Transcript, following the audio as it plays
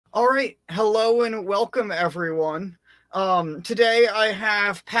All right, hello and welcome everyone. Today I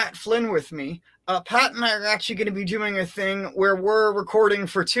have Pat Flynn with me. Pat and I are actually going to be doing a thing where we're recording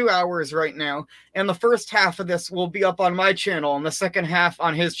for 2 hours right now, and the first half of this will be up on my channel and the second half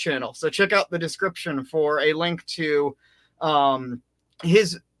on his channel. So check out the description for a link to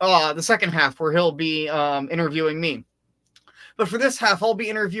his the second half where he'll be interviewing me. But for this half, I'll be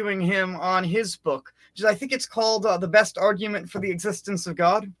interviewing him on his book, which I think it's called "The Best Argument for the Existence of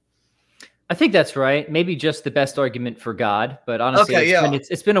God." I think that's right. Maybe just the best argument for God, but honestly, Okay, yeah.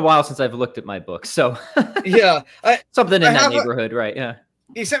 it's been a while since I've looked at my book, so Yeah, something in I that have neighborhood, right? Yeah.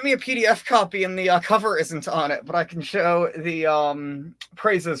 he sent me a PDF copy, and the cover isn't on it, but I can show the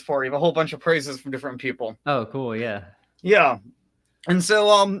praises for you, a whole bunch of praises from different people. Oh, cool. Yeah. Yeah, and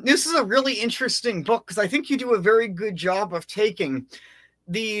so this is a really interesting book because I think you do a very good job of taking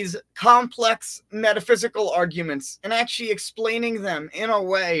these complex metaphysical arguments and actually explaining them in a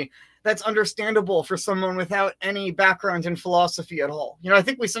way that's understandable for someone without any background in philosophy at all. You know, I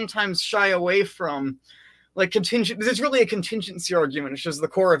think we sometimes shy away from like contingent, because it's really a contingency argument, which is the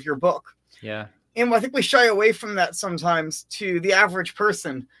core of your book. Yeah. And I think we shy away from that sometimes to the average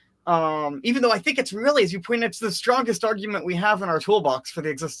person. Even though I think it's really, as you point out, it's the strongest argument we have in our toolbox for the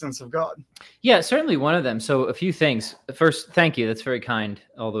existence of God. Yeah, certainly one of them. So a few things. First, thank you. That's very kind,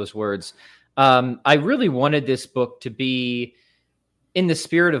 all those words. I really wanted this book to be in the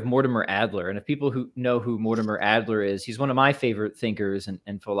spirit of Mortimer Adler. And if people who know who Mortimer Adler is, he's one of my favorite thinkers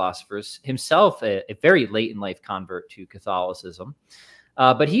and philosophers, himself a very late in life convert to Catholicism.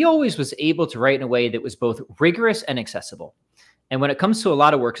 But he always was able to write in a way that was both rigorous and accessible. And when it comes to a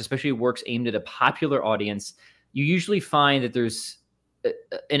lot of works, especially works aimed at a popular audience, you usually find that there's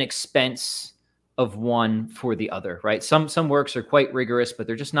an expense of one for the other, right? Some works are quite rigorous, but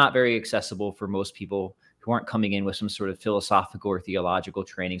they're just not very accessible for most people who aren't coming in with some sort of philosophical or theological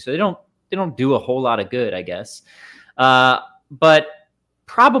training. So they don't do a whole lot of good, I guess. But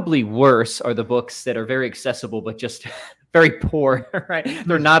probably worse are the books that are very accessible, but just very poor, right?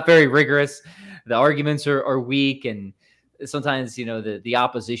 They're not very rigorous. The arguments are weak, and sometimes, you know, the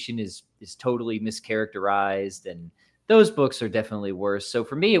opposition is totally mischaracterized, and those books are definitely worse. So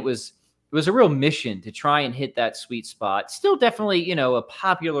for me, it was a real mission to try and hit that sweet spot. Still definitely, you know, a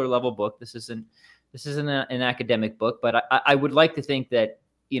popular level book. This isn't an academic book, but I would like to think that,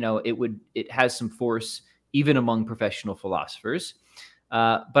 you know, it has some force even among professional philosophers.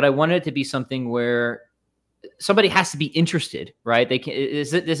 But I wanted it to be something where somebody has to be interested, right?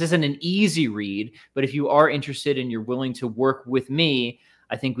 This isn't an easy read, but if you are interested and you're willing to work with me,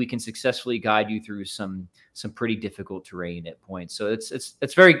 I think we can successfully guide you through some pretty difficult terrain at points. So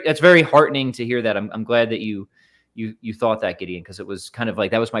it's very heartening to hear that. I'm glad that you thought that, Gideon, because it was kind of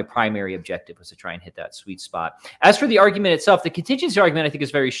like that was my primary objective, was to try and hit that sweet spot. As for the argument itself, the contingency argument I think is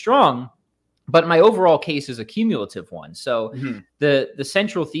very strong, but my overall case is a cumulative one. So the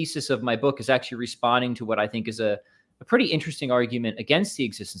central thesis of my book is actually responding to what I think is a pretty interesting argument against the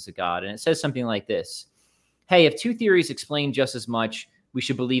existence of God. And it says something like this: hey, if two theories explain just as much, we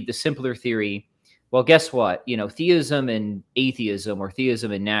should believe the simpler theory. Well, guess what? You know, theism and atheism, or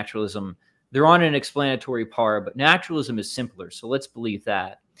theism and naturalism, they're on an explanatory par, but naturalism is simpler. So let's believe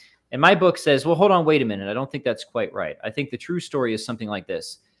that. And my book says, well, hold on, wait a minute. I don't think that's quite right. I think the true story is something like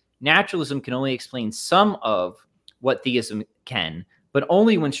this. Naturalism can only explain some of what theism can, but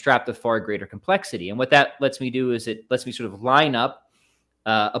only when strapped with far greater complexity. And what that lets me do is it lets me sort of line up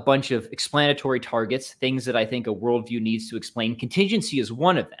a bunch of explanatory targets, things that I think a worldview needs to explain. Contingency is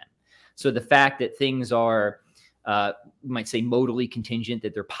one of them. So the fact that things are, we might say, modally contingent,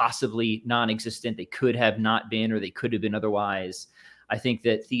 that they're possibly non-existent, they could have not been, or they could have been otherwise. I think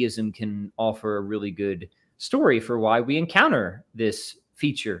that theism can offer a really good story for why we encounter this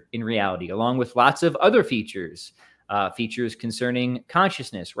feature in reality, along with lots of other features, features concerning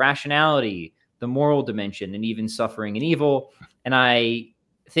consciousness, rationality, the moral dimension, and even suffering and evil. And I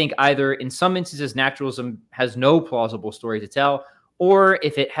think either in some instances, naturalism has no plausible story to tell, or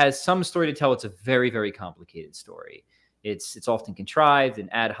if it has some story to tell, it's a very, very complicated story. It's often contrived and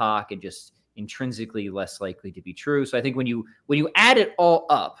ad hoc and just intrinsically less likely to be true. So I think when you add it all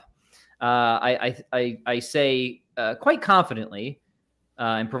up, I say quite confidently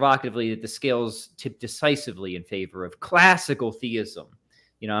and provocatively that the scales tip decisively in favor of classical theism.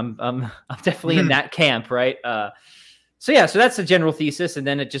 You know, I'm definitely in that camp, right? So that's the general thesis, and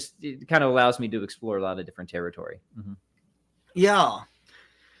then it kind of allows me to explore a lot of different territory. Yeah.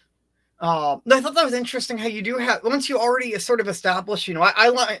 I thought that was interesting how you do have, once you already sort of establish,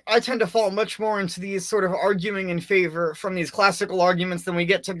 I tend to fall much more into these sort of arguing in favor from these classical arguments than we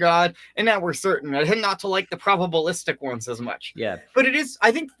get to God, and now we're certain. I tend not to like the probabilistic ones as much. Yeah. But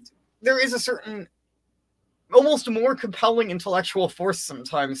I think there is a certain, almost more compelling intellectual force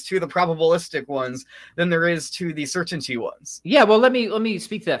sometimes to the probabilistic ones than there is to the certainty ones. Yeah, well, let me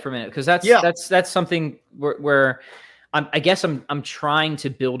speak to that for a minute, because that's something where I guess I'm trying to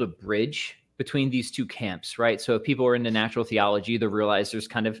build a bridge between these two camps, right? So if people are into natural theology, they realize there's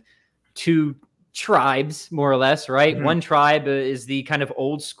kind of two tribes, more or less, right? Mm-hmm. One tribe is the kind of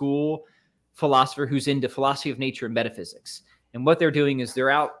old school philosopher who's into philosophy of nature and metaphysics. And what they're doing is they're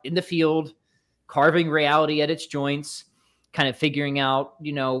out in the field, carving reality at its joints, kind of figuring out,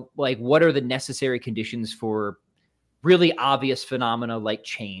 like what are the necessary conditions for really obvious phenomena like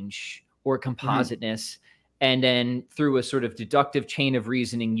change or compositeness. Mm-hmm. And then through a sort of deductive chain of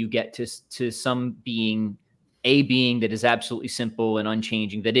reasoning, you get to some being, a being that is absolutely simple and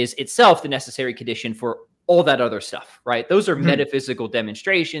unchanging, that is itself the necessary condition for all that other stuff, right? Those are metaphysical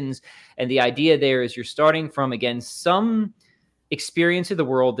demonstrations. And the idea there is you're starting from, again, some experience of the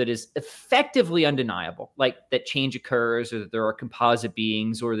world that is effectively undeniable, like that change occurs, or that there are composite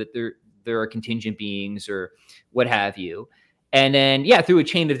beings, or that there are contingent beings, or what have you. And then, through a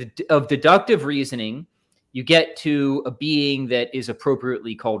chain of deductive reasoning, you get to a being that is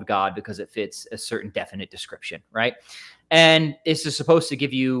appropriately called God because it fits a certain definite description, right? And this is supposed to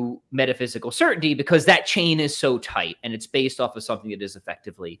give you metaphysical certainty because that chain is so tight and it's based off of something that is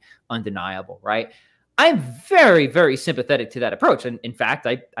effectively undeniable, right? I'm very, very sympathetic to that approach. And in fact,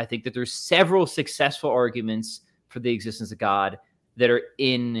 I think that there's several successful arguments for the existence of God that are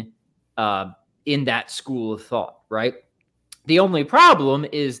in that school of thought, right? The only problem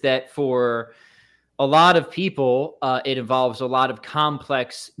is that for a lot of people, it involves a lot of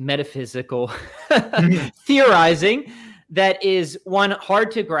complex metaphysical theorizing that is, one, hard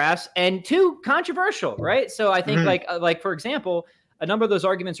to grasp, and two, controversial, right? So I think like for example, a number of those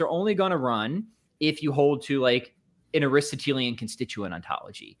arguments are only going to run if you hold to like an Aristotelian constituent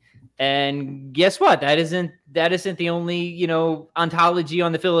ontology. And guess what? That isn't the only, ontology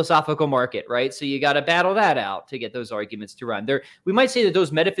on the philosophical market, right? So you got to battle that out to get those arguments to run. We might say that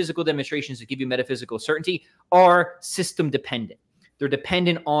those metaphysical demonstrations that give you metaphysical certainty are system dependent. They're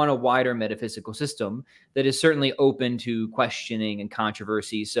dependent on a wider metaphysical system that is certainly open to questioning and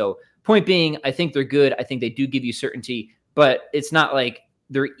controversy. So point being, I think they're good. I think they do give you certainty, but it's not like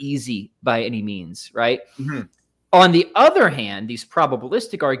they're easy by any means, right? Mm-hmm. On the other hand, these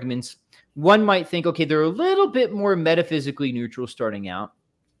probabilistic arguments, one might think, okay, they're a little bit more metaphysically neutral starting out.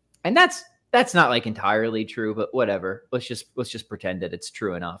 And that's not like entirely true, but whatever. Let's just pretend that it's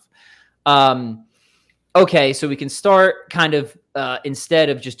true enough. Okay, so we can start kind of, instead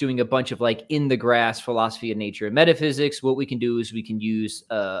of just doing a bunch of like in the grass philosophy of nature and metaphysics, what we can do is we can use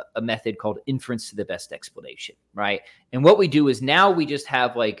a method called inference to the best explanation, right? And what we do is now we just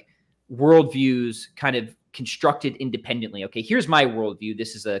have like worldviews kind of constructed independently. Okay, here's my worldview.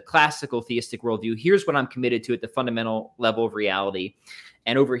 This is a classical theistic worldview. Here's what I'm committed to at the fundamental level of reality.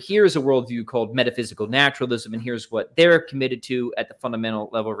 And over here is a worldview called metaphysical naturalism. And here's what they're committed to at the fundamental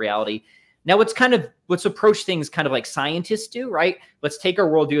level of reality. Now, let's approach things kind of like scientists do, right? Let's take our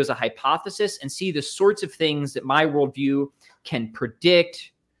worldview as a hypothesis and see the sorts of things that my worldview can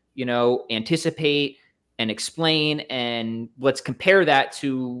predict, anticipate and explain. And let's compare that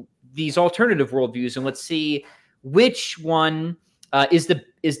to these alternative worldviews, and let's see which one is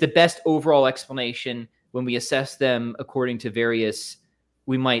the best overall explanation when we assess them according to various,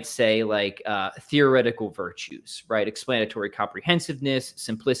 we might say, like theoretical virtues, right? Explanatory comprehensiveness,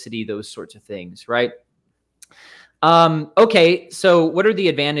 simplicity, those sorts of things, right? Okay, so what are the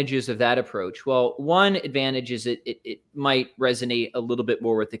advantages of that approach? Well, one advantage is it might resonate a little bit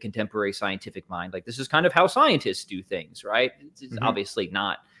more with the contemporary scientific mind. Like, this is kind of how scientists do things, right? It's obviously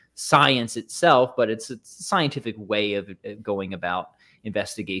not science itself, but it's a scientific way of going about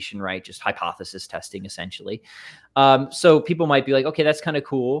investigation, right? Just hypothesis testing, essentially. So people might be like, okay, that's kind of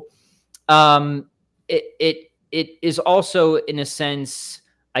cool. It is also, in a sense,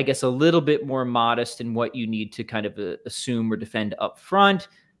 I guess, a little bit more modest in what you need to kind of assume or defend up front.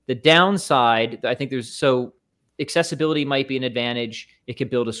 The downside, I think accessibility might be an advantage. It can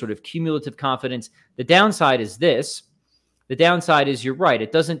build a sort of cumulative confidence. The downside is this. The downside is, you're right,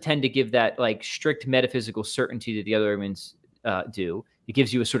 it doesn't tend to give that like strict metaphysical certainty that the other arguments do. It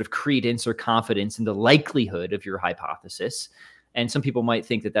gives you a sort of credence or confidence in the likelihood of your hypothesis. And some people might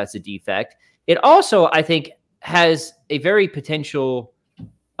think that that's a defect. It also, I think, has a very potential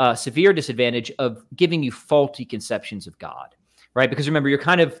severe disadvantage of giving you faulty conceptions of God, right? Because remember, you're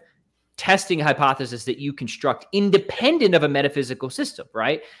kind of testing a hypothesis that you construct independent of a metaphysical system,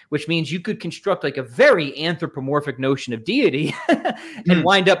 right? Which means you could construct like a very anthropomorphic notion of deity and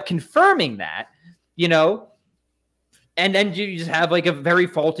wind up confirming that, you know, and then you just have like a very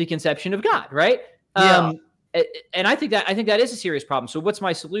faulty conception of God, right? Yeah. And I think that is a serious problem. So what's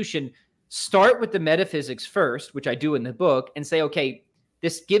my solution? Start with the metaphysics first, which I do in the book, and say, okay,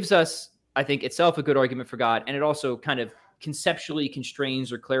 this gives us, I think, itself a good argument for God, and it also kind of conceptually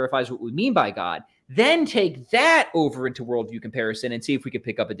constrains or clarifies what we mean by God. Then take that over into worldview comparison and see if we can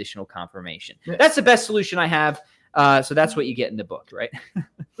pick up additional confirmation. Yeah. That's the best solution I have. So that's what you get in the book, right?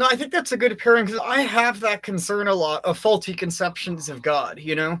 No, I think that's a good pairing, because I have that concern a lot of faulty conceptions of God,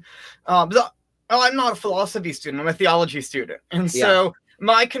 you know? I'm not a philosophy student, I'm a theology student. And so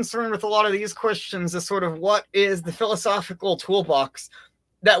my concern with a lot of these questions is sort of what is the philosophical toolbox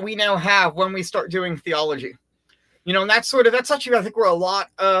that we now have when we start doing theology. You know, and that's actually, I think, where a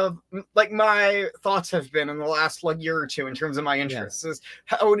lot of like my thoughts have been in the last like year or two in terms of my interests is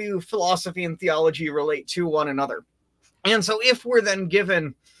how do philosophy and theology relate to one another? And so if we're then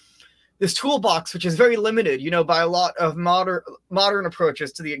given this toolbox, which is very limited, you know, by a lot of modern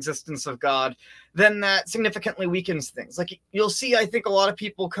approaches to the existence of God, then that significantly weakens things. Like you'll see, I think a lot of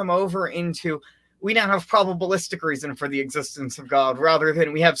people come over into, we now have probabilistic reason for the existence of God rather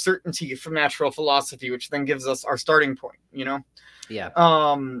than we have certainty from natural philosophy, which then gives us our starting point, you know? Yeah.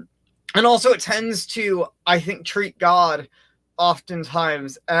 And also it tends to, I think, treat God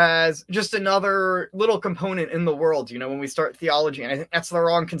oftentimes as just another little component in the world, you know, when we start theology. And I think that's the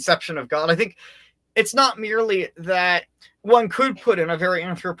wrong conception of God. I think it's not merely that one could put in a very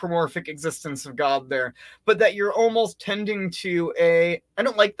anthropomorphic existence of God there, but that you're almost tending to I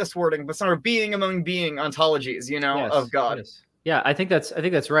don't like this wording, but sort of being among being ontologies, you know, of God. Yes. Yeah, I think that's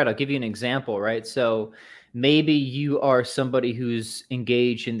right. I'll give you an example, right? So maybe you are somebody who's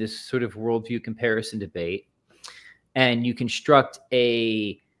engaged in this sort of worldview comparison debate, and you construct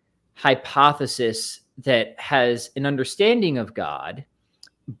a hypothesis that has an understanding of God,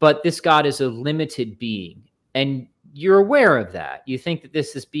 but this God is a limited being. And you're aware of that. You think that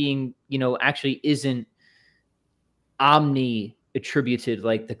this being, you know, actually isn't omni-attributed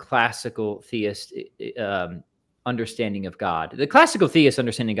like the classical theist understanding of God. The classical theist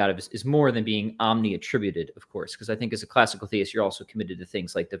understanding of God is more than being omni-attributed, of course, because I think as a classical theist, you're also committed to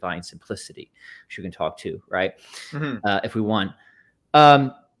things like divine simplicity, which you can talk to, right? If we want.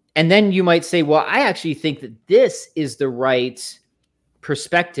 And then you might say, well, I actually think that this is the right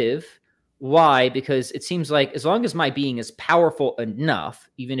perspective. Why? Because it seems like as long as my being is powerful enough,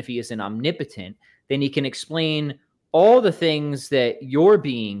 even if he isn't omnipotent, then he can explain all the things that your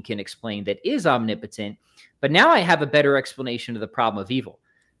being can explain that is omnipotent. But now I have a better explanation of the problem of evil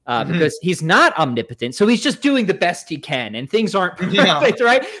because he's not omnipotent. So he's just doing the best he can and things aren't perfect,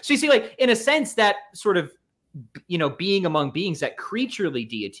 right? So you see, like, in a sense, that sort of, you know, being among beings, that creaturely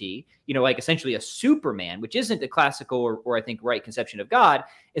deity, you know, like essentially a Superman, which isn't the classical or I think right conception of God,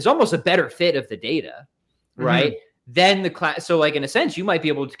 is almost a better fit of the data, right? Then so like in a sense, you might be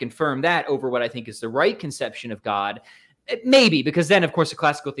able to confirm that over what I think is the right conception of God. Maybe, because then of course the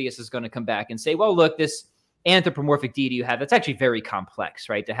classical theist is going to come back and say, well, look, this anthropomorphic deity you have, that's actually very complex,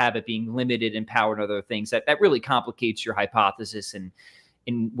 right? To have it being limited in power and other things, that really complicates your hypothesis and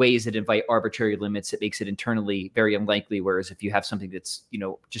in ways that invite arbitrary limits. It makes it internally very unlikely. Whereas if you have something that's, you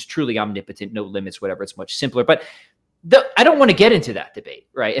know, just truly omnipotent, no limits, whatever, it's much simpler. But I don't want to get into that debate,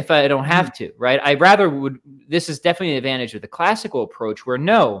 right? If I don't have to, right? I rather this is definitely an advantage of the classical approach where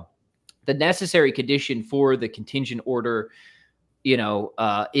no, the necessary condition for the contingent order, you know,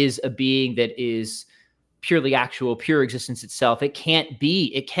 is a being that is purely actual, pure existence itself. It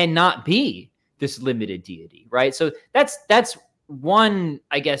cannot be this limited deity, right? So that's one,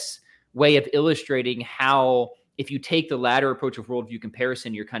 I guess, way of illustrating how if you take the latter approach of worldview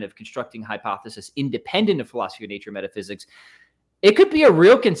comparison, you're kind of constructing a hypothesis independent of philosophy of nature, metaphysics. It could be a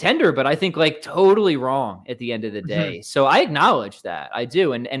real contender, but I think like totally wrong at the end of the day. So I acknowledge that. I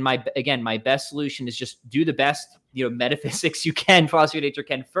do. And my best solution is just do the best, you know, metaphysics you can, philosophy of nature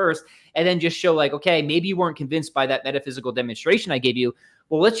can first, and then just show like, okay, maybe you weren't convinced by that metaphysical demonstration I gave you.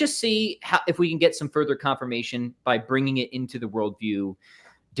 Well, let's just see if we can get some further confirmation by bringing it into the worldview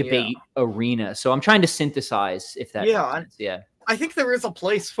debate arena. So I'm trying to synthesize, if that makes sense. Yeah. I think there is a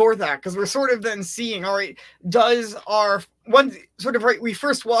place for that, because we're sort of then seeing, all right, does our one sort of, right, we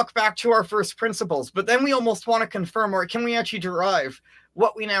first walk back to our first principles, but then we almost want to confirm, or can we actually derive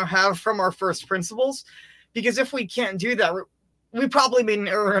what we now have from our first principles? Because if we can't do that, we probably made an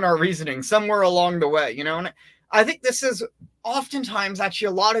error in our reasoning somewhere along the way, you know? And I think this is oftentimes actually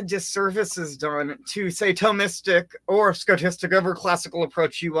a lot of disservice is done to, say, Thomistic or Scotistic, whatever classical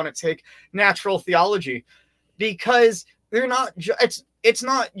approach you want to take, natural theology, because they're not it's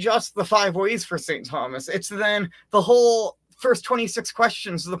not just the 5 ways for St. Thomas. It's then the whole first 26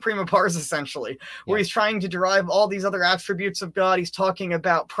 questions of the Prima Pars, essentially, where he's trying to derive all these other attributes of God. He's talking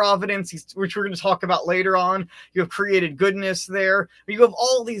about providence, which we're going to talk about later on. You have created goodness there. You have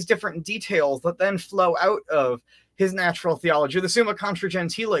all these different details that then flow out of his natural theology, the Summa Contra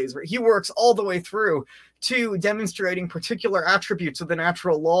Gentiles, where he works all the way through to demonstrating particular attributes of the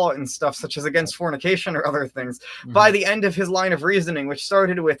natural law and stuff, such as against fornication or other things, by the end of his line of reasoning, which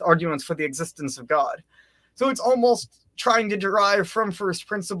started with arguments for the existence of God. So it's almost trying to derive from first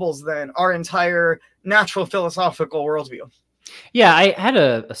principles, then, our entire natural philosophical worldview. Yeah, I had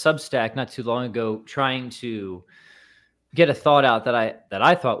a Substack not too long ago trying to get a thought out that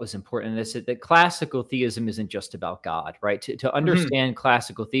I thought was important. And it's that classical theism isn't just about God, right? To understand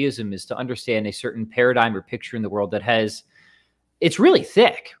classical theism is to understand a certain paradigm or picture in the world that it's really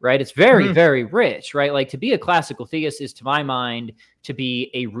thick, right? It's very, very rich, right? Like, to be a classical theist is, to my mind, to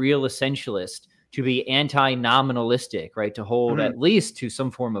be a real essentialist, to be anti-nominalistic, right? To hold at least to some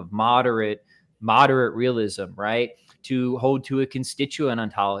form of moderate realism, right? To hold to a constituent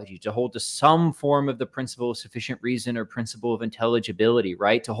ontology, to hold to some form of the principle of sufficient reason or principle of intelligibility,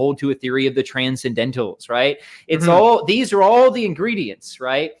 right? To hold to a theory of the transcendentals, right? It's these are all the ingredients,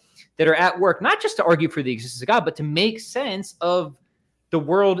 right, that are at work, not just to argue for the existence of God, but to make sense of the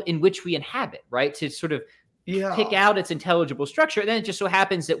world in which we inhabit, right? To sort of pick out its intelligible structure. And then it just so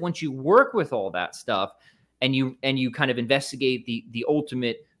happens that once you work with all that stuff and you kind of investigate the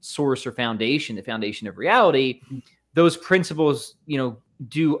ultimate source or foundation, the foundation of reality, those principles,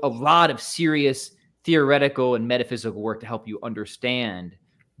 do a lot of serious theoretical and metaphysical work to help you understand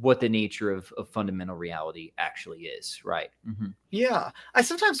what the nature of fundamental reality actually is, right? Yeah. I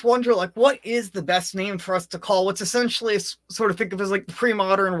sometimes wonder, like, what is the best name for us to call what's essentially sort of think of as like the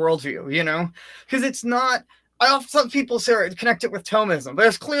pre-modern worldview, because it's not. Some people say connect it with Thomism, but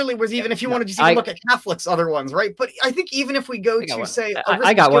there's clearly was, even if you wanted to even look at Catholics, other ones, right? But I think even if we go to say,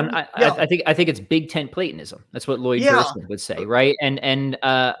 I got one. I think it's Big Tent Platonism. That's what Lloyd Gerson would say, right? And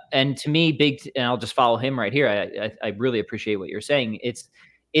to me, and I'll just follow him right here. I really appreciate what you're saying.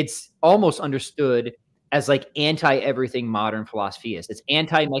 It's almost understood as like anti-everything modern philosophy is. It's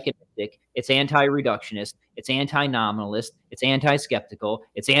anti-mechanistic, it's anti-reductionist, it's anti-nominalist, it's anti-skeptical,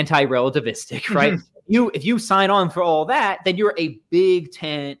 it's anti-relativistic, right? If you sign on for all that, then you're a Big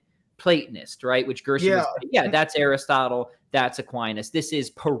Tent Platonist, right? Which Gerson would say, that's Aristotle, that's Aquinas. This is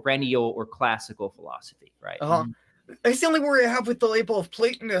perennial or classical philosophy, right? That's the only worry I have with the label of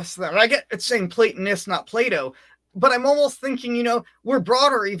Platonist. Then I get it's saying Platonist, not Plato. But I'm almost thinking, we're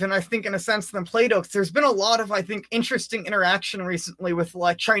broader even, I think, in a sense, than Plato. Because there's been a lot of, I think, interesting interaction recently with,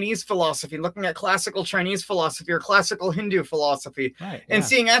 like, Chinese philosophy, looking at classical Chinese philosophy or classical Hindu philosophy, and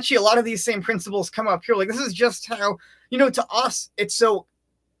seeing actually a lot of these same principles come up here. Like, this is just how, to us, it's so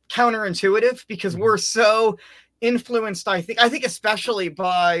counterintuitive because we're so influenced, I think especially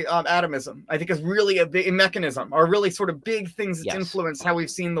by atomism. I think is really a big mechanism, or really sort of big things that influence how we've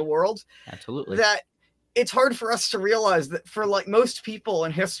seen the world. Absolutely. That it's hard for us to realize that for like most people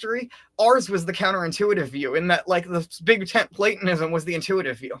in history, ours was the counterintuitive view, in that like the Big Tent Platonism was the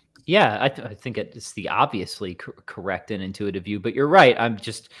intuitive view. Yeah, I think it's the obviously correct and intuitive view, but you're right. I'm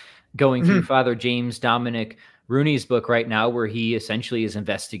just going through Father James Dominic Rooney's book right now, where he essentially is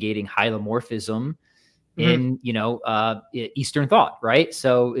investigating hylomorphism in, Eastern thought, right?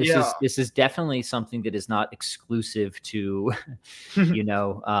 So this is definitely something that is not exclusive to,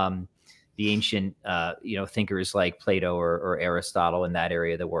 the ancient, thinkers like Plato or Aristotle in that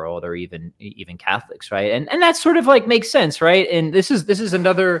area of the world, or even Catholics, right? And that sort of like makes sense, right? And this is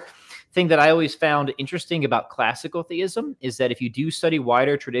another thing that I always found interesting about classical theism, is that if you do study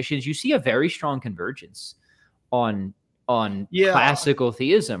wider traditions, you see a very strong convergence on classical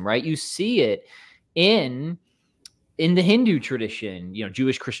theism, right? You see it in the Hindu tradition,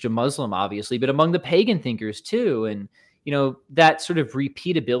 Jewish, Christian, Muslim, obviously, but among the pagan thinkers too, and that sort of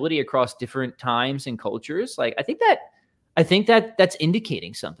repeatability across different times and cultures. Like, I think that that's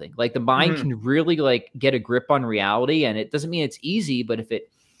indicating something. Like, the mind can really like get a grip on reality, and it doesn't mean it's easy, but if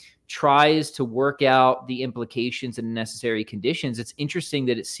it tries to work out the implications and necessary conditions, it's interesting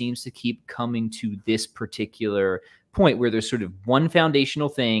that it seems to keep coming to this particular point where there's sort of one foundational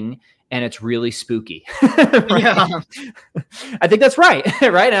thing, and it's really spooky. I think that's right.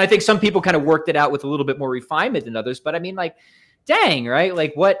 Right. And I think some people kind of worked it out with a little bit more refinement than others. But I mean, like, dang, right?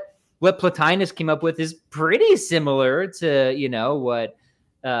 Like what Plotinus came up with is pretty similar to, what,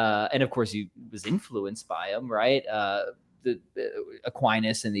 and of course he was influenced by him, right?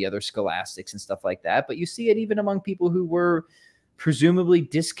 Aquinas and the other scholastics and stuff like that, but you see it even among people who were presumably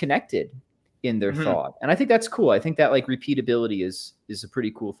disconnected in their thought. And I think that's cool. I think that like repeatability is a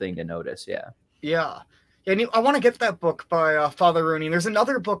pretty cool thing to notice. Yeah. Yeah. And I want to get that book by Father Rooney. There's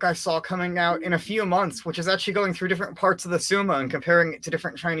another book I saw coming out in a few months, which is actually going through different parts of the Summa and comparing it to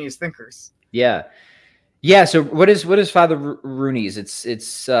different Chinese thinkers. Yeah. Yeah. So what is Father Rooney's?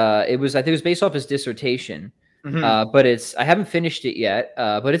 It was, I think it was based off his dissertation, but I haven't finished it yet.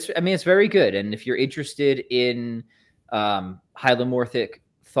 But it's very good. And if you're interested in hylomorphic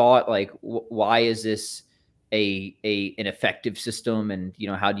thought, like why is this an effective system, and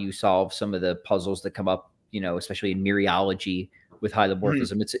how do you solve some of the puzzles that come up, especially in mereology with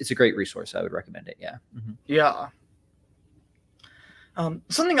hylomorphism, it's a great resource. I would recommend it. Yeah. Yeah.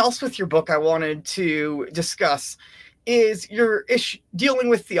 Something else with your book I wanted to discuss is your dealing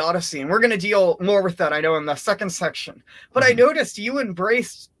with theodicy, and we're going to deal more with that, I know, in the second section. But I noticed you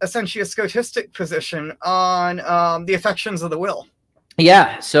embraced essentially a scotistic position on the affections of the will.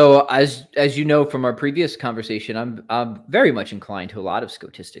 Yeah. So as you know from our previous conversation, I'm very much inclined to a lot of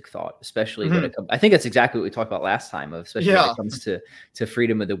scotistic thought, especially when it comes. I think that's exactly what we talked about last time, especially when it comes to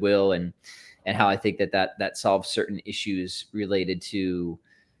freedom of the will and how I think that solves certain issues related to,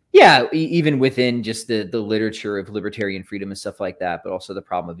 even within just the literature of libertarian freedom and stuff like that, but also the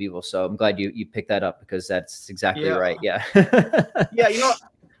problem of evil. So I'm glad you picked that up, because that's exactly right. Yeah. Yeah.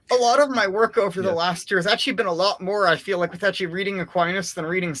 A lot of my work over the last year has actually been a lot more, I feel like, with actually reading Aquinas than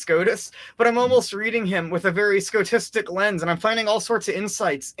reading Scotus, but I'm almost reading him with a very Scotistic lens, and I'm finding all sorts of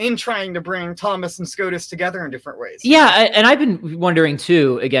insights in trying to bring Thomas and Scotus together in different ways. Yeah, and I've been wondering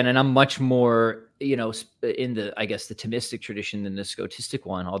too, again, and I'm much more, in the Thomistic tradition than the Scotistic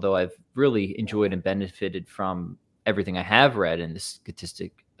one, although I've really enjoyed and benefited from everything I have read in the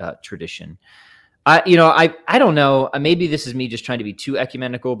Scotistic tradition. I don't know. Maybe this is me just trying to be too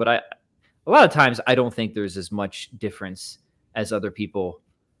ecumenical, but a lot of times I don't think there's as much difference as other people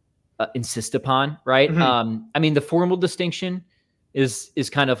insist upon. Right. The formal distinction is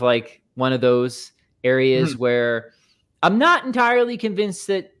kind of like one of those areas where I'm not entirely convinced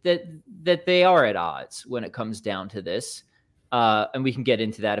that they are at odds when it comes down to this. And we can get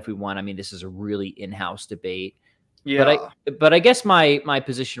into that if we want. This is a really in-house debate. Yeah. But I guess my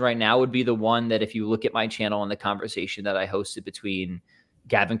position right now would be the one that, if you look at my channel and the conversation that I hosted between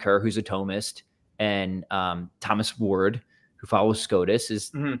Gavin Kerr, who's a Thomist, and Thomas Ward, who follows Scotus,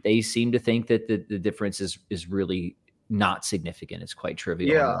 is they seem to think that the difference is really not significant. It's quite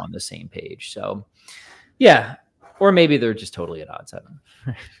trivial. We're on the same page. So, yeah. Or maybe they're just totally at odds. I don't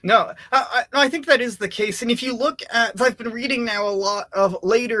know. No, I think that is the case. And if you look at, I've been reading now a lot of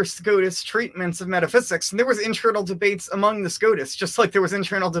later Scotus treatments of metaphysics, and there was internal debates among the Scotus, just like there was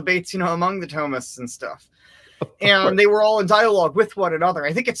internal debates, among the Thomists and stuff. And they were all in dialogue with one another.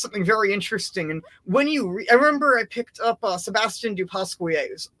 I think it's something very interesting. And when I remember I picked up Sebastian du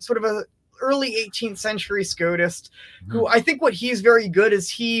Pasquier, sort of a early 18th century Scotist, who I think what he's very good is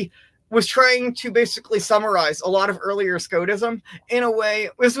he was trying to basically summarize a lot of earlier Scotism in a way.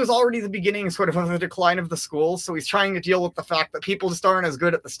 This was already the beginning sort of the decline of the schools, so he's trying to deal with the fact that people just aren't as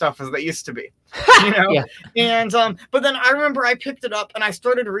good at the stuff as they used to be, And but then I remember I picked it up and I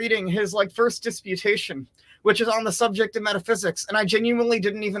started reading his first disputation, which is on the subject of metaphysics, and I genuinely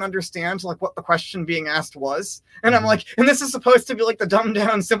didn't even understand what the question being asked was. And I'm like, and this is supposed to be the dumbed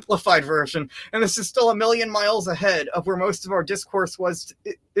down, simplified version, and this is still a million miles ahead of where most of our discourse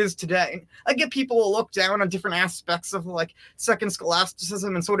is today. I get people will look down on different aspects of second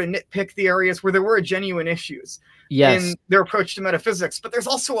scholasticism and sort of nitpick the areas where there were genuine issues in their approach to metaphysics, but there's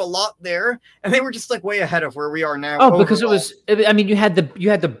also a lot there, and they were just way ahead of where we are now. Oh, because you had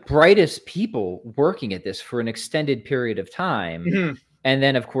the brightest people working at this for an extended period of time, and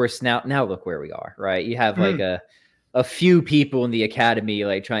then of course now look where we are, right? You have a few people in the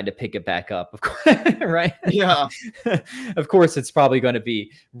academy trying to pick it back up, of course, right? Yeah. Of course, it's probably going to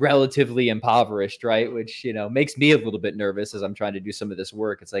be relatively impoverished, right? Which makes me a little bit nervous as I'm trying to do some of this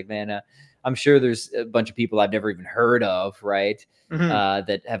work. It's man, I'm sure there's a bunch of people I've never even heard of, right?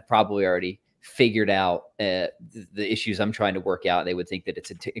 That have probably already figured out the issues I'm trying to work out. They would think that it's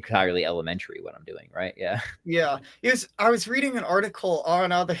entirely elementary what I'm doing, right? Yeah. I was reading an article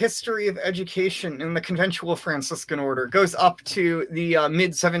on the history of education in the conventual Franciscan order. It goes up to the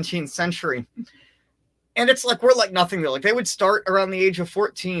mid 17th century. And it's we're nothing though. They would start around the age of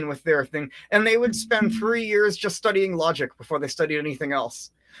 14 with their thing, and they would spend 3 years just studying logic before they studied anything else.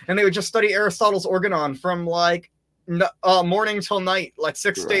 And they would just study Aristotle's Organon from morning till night, like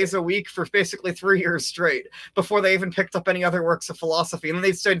 6 days a week for basically 3 years straight before they even picked up any other works of philosophy. And then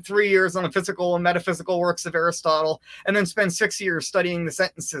they studied 3 years on the physical and metaphysical works of Aristotle, and then spend 6 years studying the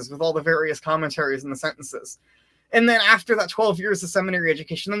sentences with all the various commentaries in the sentences. And then after that 12 years of seminary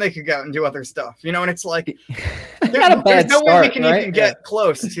education, then they could go out and do other stuff, you know? And it's like, there's no way we can even get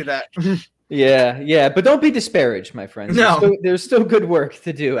close to that. Yeah, but don't be disparaged, my friends. No, there's still good work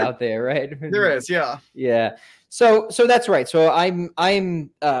to do out there, right? There is, yeah. So that's right. So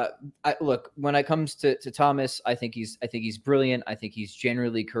look, when it comes to Thomas, I think he's brilliant. I think he's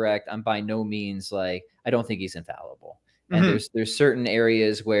generally correct. I'm by no means I don't think he's infallible. And there's certain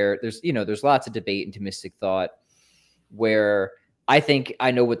areas where there's lots of debate and Thomistic thought where I think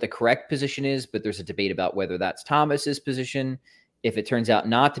I know what the correct position is, but there's a debate about whether that's Thomas's position. If it turns out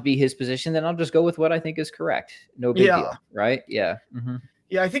not to be his position, then I'll just go with what I think is correct. No big deal, right? Yeah.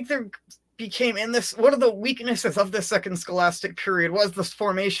 Yeah, I think there became one of the weaknesses of the second scholastic period was this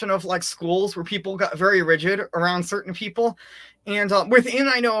formation of schools where people got very rigid around certain people. And within,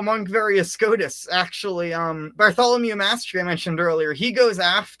 I know, among various Scotists, actually, Bartholomew Mastery, I mentioned earlier, he goes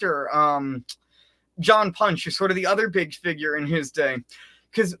after John Punch, who's sort of the other big figure in his day.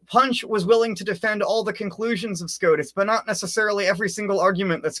 Because Punch was willing to defend all the conclusions of Scotus, but not necessarily every single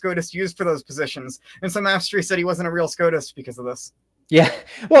argument that Scotus used for those positions. And so Mastery said he wasn't a real Scotus because of this. Yeah.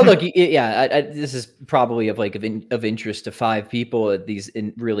 Well, look, this is probably of interest to 5 people at these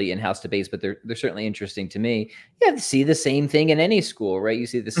really in-house debates, but they're certainly interesting to me. You see the same thing in any school, right? You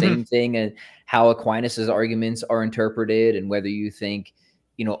see the same thing and how Aquinas's arguments are interpreted and whether you think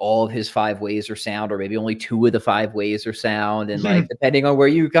all of his 5 ways are sound, or maybe only 2 of the 5 ways are sound. And depending on where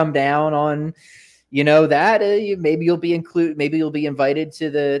you come down on, that maybe you'll be invited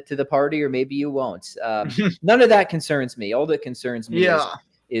to the party, or maybe you won't. None of that concerns me. All that concerns me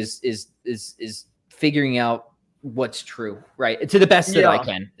is figuring out what's true, right? To the best that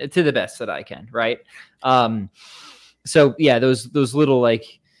I can. Right. So yeah, those little I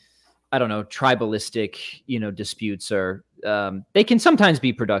don't know, tribalistic, disputes are, they can sometimes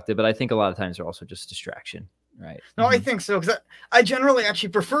be productive, but I think a lot of times they're also just distraction, right? No, I think so, because I generally actually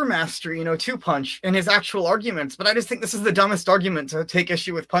prefer Mastery, to Punch in his actual arguments, but I just think this is the dumbest argument to take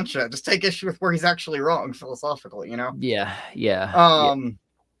issue with Punch at. Just take issue with where he's actually wrong philosophically, Yeah.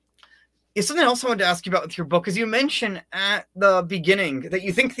 Is something else I wanted to ask you about with your book, is you mentioned at the beginning that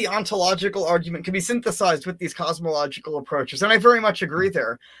you think the ontological argument can be synthesized with these cosmological approaches, and I very much agree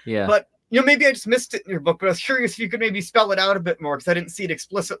there. Yeah. But maybe I just missed it in your book, but I was curious if you could maybe spell it out a bit more, because I didn't see it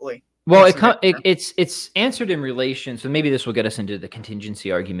explicitly. Well, it's answered in relation, so maybe this will get us into the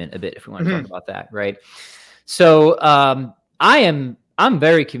contingency argument a bit if we want to talk about that, right? So I'm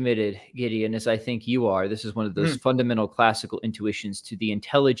very committed, Gideon, as I think you are. This is one of those fundamental classical intuitions to the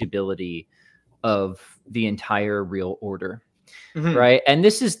intelligibility of the entire real order, right? And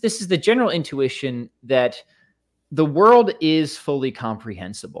this is the general intuition that the world is fully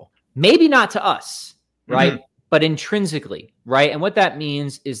comprehensible. Maybe not to us, right? But intrinsically, right? And what that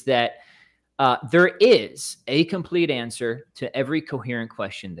means is that there is a complete answer to every coherent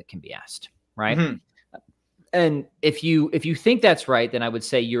question that can be asked, right? And if you think that's right, then I would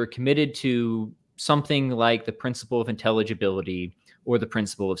say you're committed to something like the principle of intelligibility or the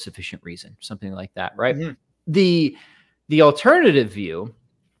principle of sufficient reason, something like that, right? The alternative view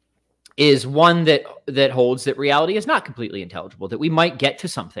is one that holds that reality is not completely intelligible, that we might get to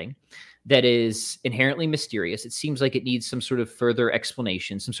something that is inherently mysterious. It seems like it needs some sort of further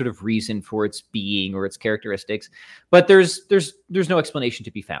explanation, some sort of reason for its being or its characteristics, but there's no explanation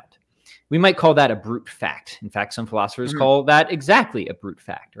to be found. We might call that a brute fact. In fact, some philosophers call that exactly a brute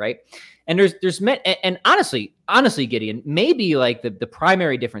fact, right? And and honestly, Gideon, maybe the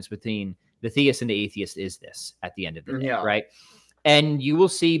primary difference between the theist and the atheist is this at the end of the day, right? And you will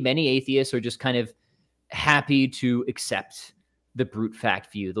see many atheists are just kind of happy to accept the brute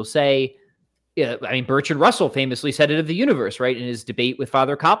fact view. They'll say, Bertrand Russell famously said it of the universe, right? In his debate with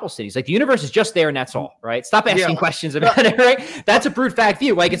Father Copleston. He's like, the universe is just there and that's all, right? Stop asking questions about it, right? That's a brute fact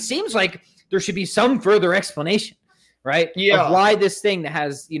view. It seems like there should be some further explanation, right? Of why this thing that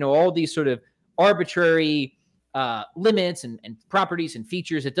has, all these sort of arbitrary limits and properties and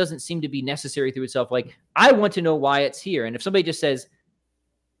features, it doesn't seem to be necessary through itself. I want to know why it's here. And if somebody just says,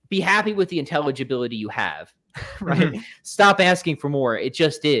 be happy with the intelligibility you have, right? Stop asking for more. It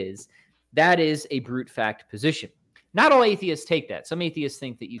just is. That is a brute fact position. Not all atheists take that. Some atheists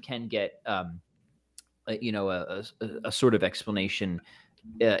think that you can get, a sort of explanation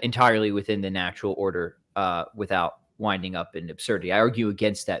entirely within the natural order without winding up in absurdity. I argue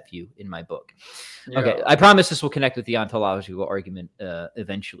against that view in my book. Okay, I promise this will connect with the ontological argument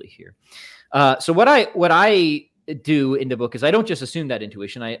eventually here. So what I do in the book is I don't just assume that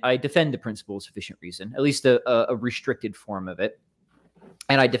intuition. I defend the principle of sufficient reason, at least a restricted form of it.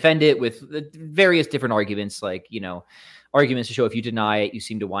 And I defend it with various different arguments, like, arguments to show if you deny it, you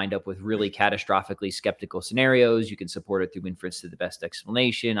seem to wind up with really catastrophically skeptical scenarios. You can support it through inference to the best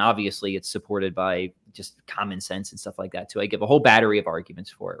explanation. Obviously, it's supported by just common sense and stuff like that, too. I give a whole battery of arguments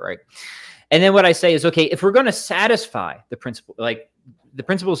for it, right? And then what I say is, okay, if we're going to satisfy the principle, like the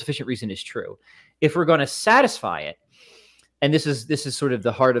principle of sufficient reason is true. If we're going to satisfy it, and this is sort of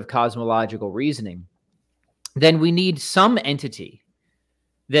the heart of cosmological reasoning, then we need some entity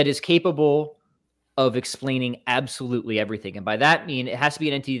that is capable of explaining absolutely everything. And by that, I mean it has to be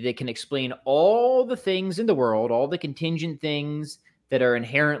an entity that can explain all the things in the world, all the contingent things that are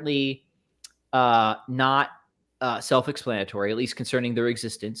inherently not self-explanatory, at least concerning their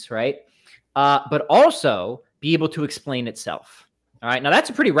existence, right? But also be able to explain itself. All right. Now, that's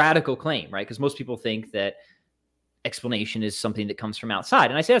a pretty radical claim, right? Because most people think that explanation is something that comes from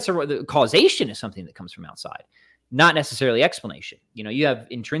outside. And I say the causation is something that comes from outside, not necessarily explanation. You have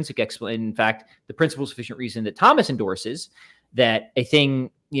intrinsic explanation. In fact, the principle of sufficient reason that Thomas endorses, that a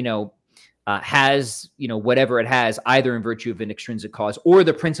thing, has, whatever it has, either in virtue of an extrinsic cause or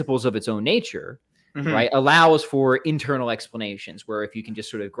the principles of its own nature, right, allows for internal explanations, where if you can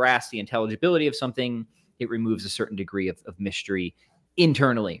just sort of grasp the intelligibility of something, it removes a certain degree of mystery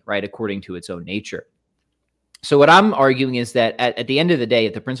internally, right, according to its own nature. So what I'm arguing is that at the end of the day,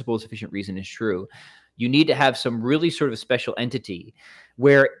 if the principle of sufficient reason is true, you need to have some really sort of special entity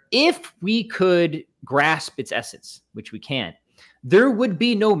where if we could grasp its essence, which we can't, there would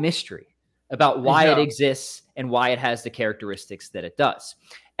be no mystery about why it exists and why it has the characteristics that it does.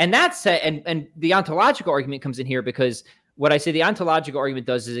 And that's and the ontological argument comes in here, because what I say the ontological argument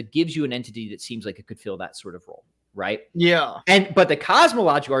does is it gives you an entity that seems like it could fill that sort of role, right? Yeah. But the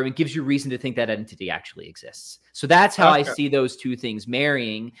cosmological argument gives you reason to think that entity actually exists. So that's how I see those two things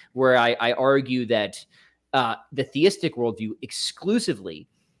marrying, where I argue that the theistic worldview exclusively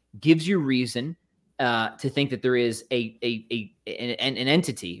gives you reason to think that there is an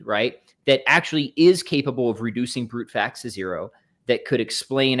entity, right, that actually is capable of reducing brute facts to zero, that could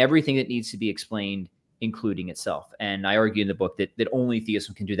explain everything that needs to be explained, including itself. And I argue in the book that only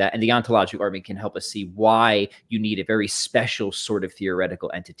theism can do that. And the ontological argument can help us see why you need a very special sort of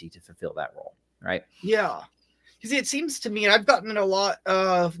theoretical entity to fulfill that role, right? Yeah. You see, it seems to me, and I've gotten in a lot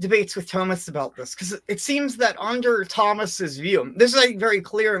of debates with Thomas about this, because it seems that under Thomas's view, this is very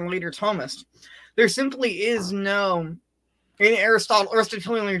clear in later Thomas, there simply is no, in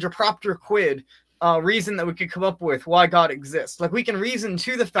Aristotelian propter quid, reason that we could come up with why God exists. Like, we can reason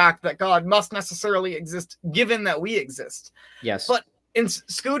to the fact that God must necessarily exist given that we exist. Yes. But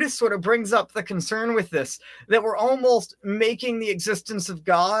Scotus sort of brings up the concern with this, that we're almost making the existence of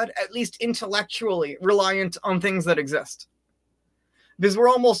God, at least intellectually, reliant on things that exist. Because we're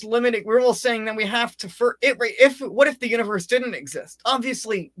almost limiting, we're almost saying that we have to, what if the universe didn't exist?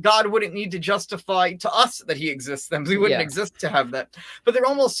 Obviously, God wouldn't need to justify to us that he exists, then we wouldn't exist to have that. But there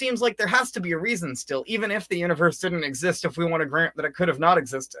almost seems like there has to be a reason still, even if the universe didn't exist, if we want to grant that it could have not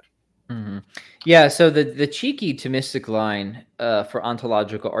existed. Mm-hmm. Yeah, so the cheeky Thomistic line for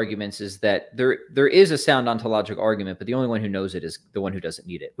ontological arguments is that there is a sound ontological argument, but the only one who knows it is the one who doesn't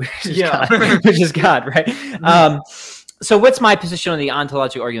need it, which is God, right? So what's my position on the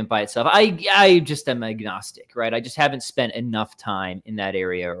ontological argument by itself? I just am agnostic, right? I just haven't spent enough time in that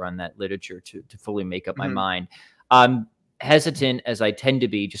area or on that literature to fully make up my mind. I'm hesitant, as I tend to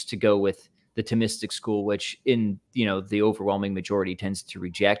be, just to go with the Thomistic school, which in the overwhelming majority tends to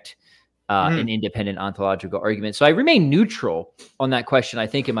reject an independent ontological argument. So I remain neutral on that question, I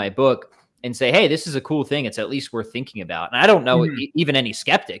think, in my book, and say, hey, this is a cool thing. It's at least worth thinking about. And I don't know even any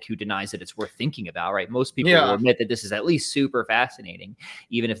skeptic who denies that it's worth thinking about, right? Most people will admit that this is at least super fascinating,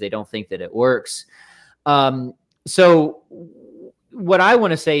 even if they don't think that it works. So what I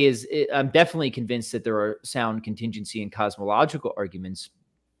want to say is I'm definitely convinced that there are sound contingency and cosmological arguments.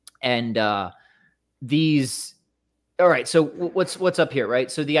 And these... All right, so what's up here, right?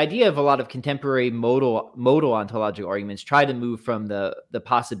 So the idea of a lot of contemporary modal ontological arguments try to move from the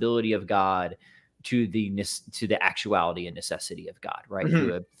possibility of God to the actuality and necessity of God, right?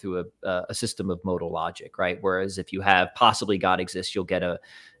 Through a system of modal logic, right? Whereas if you have possibly God exists, you'll get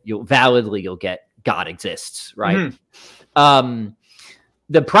God exists, right?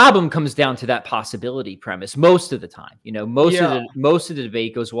 The problem comes down to that possibility premise most of the time. Most of the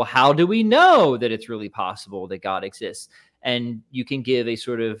debate goes, well, how do we know that it's really possible that God exists? And you can give a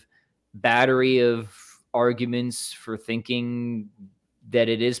sort of battery of arguments for thinking that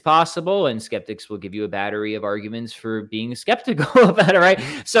it is possible, and skeptics will give you a battery of arguments for being skeptical about it, right?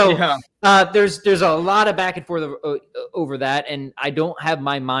 So there's a lot of back and forth over that, and I don't have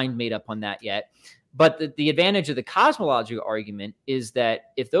my mind made up on that yet. But the advantage of the cosmological argument is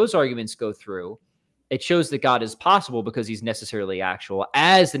that if those arguments go through, it shows that God is possible because he's necessarily actual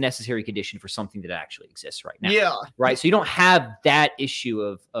as the necessary condition for something that actually exists right now. Yeah. Right. So you don't have that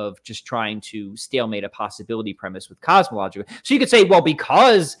issue of just trying to stalemate a possibility premise with cosmological. So you could say, well,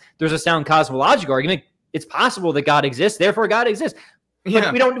 because there's a sound cosmological argument, it's possible that God exists, therefore God exists.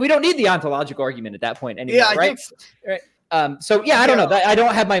 But we don't need the ontological argument at that point anymore. Yeah, right. Right. So yeah, I don't know. I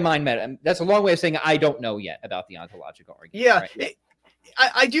don't have my mind met. That's a long way of saying I don't know yet about the ontological argument. Yeah. Right?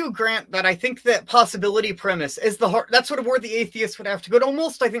 I do grant that I think that possibility premise is the heart. That's where the atheists would have to go. It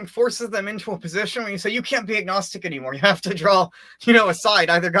almost, I think, forces them into a position where you say you can't be agnostic anymore. You have to draw, a side.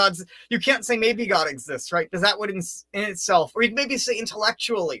 Either you can't say maybe God exists, right? Because that would in itself, or you'd maybe say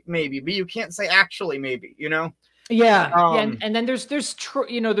intellectually maybe, but you can't say actually maybe, Yeah, and then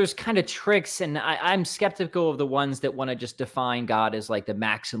there's kind of tricks, and I'm skeptical of the ones that want to just define God as like the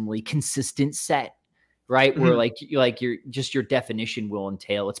maximally consistent set. Right. Where your definition will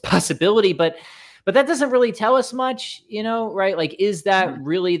entail its possibility, but that doesn't really tell us much, right? Like, is that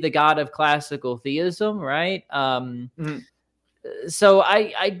really the God of classical theism? Right. So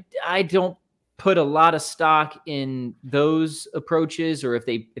I don't put a lot of stock in those approaches, or if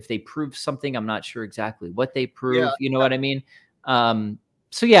they prove something, I'm not sure exactly what they prove. You know what I mean?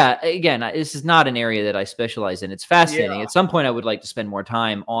 So yeah, again, this is not an area that I specialize in. It's fascinating. Yeah. At some point I would like to spend more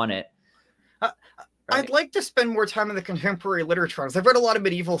time on it. I'd like to spend more time in the contemporary literature. I've read a lot of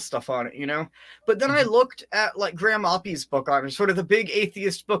medieval stuff on it, but then I looked at like Graham Oppy's book on it, sort of the big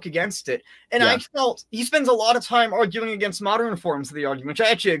atheist book against it. And I felt he spends a lot of time arguing against modern forms of the argument, which I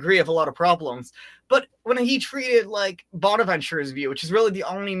actually agree have a lot of problems. But when he treated like Bonaventure's view, which is really the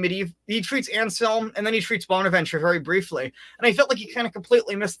only medieval, he treats Anselm and then he treats Bonaventure very briefly. And I felt like he kind of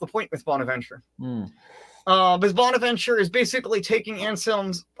completely missed the point with Bonaventure. Because Bonaventure is basically taking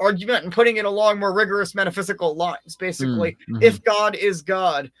Anselm's argument and putting it along more rigorous metaphysical lines. Basically, if God is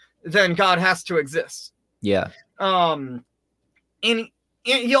God, then God has to exist. Yeah. And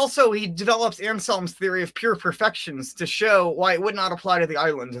he develops Anselm's theory of pure perfections to show why it would not apply to the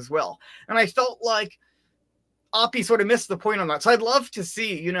island as well. And I felt like Oppy sort of missed the point on that. So I'd love to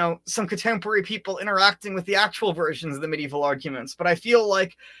see, some contemporary people interacting with the actual versions of the medieval arguments. But I feel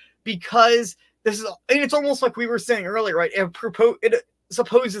like because it's almost like we were saying earlier, right? It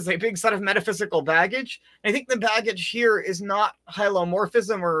supposes a big set of metaphysical baggage. And I think the baggage here is not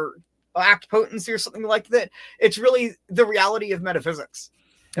hylomorphism or act potency or something like that. It's really the reality of metaphysics.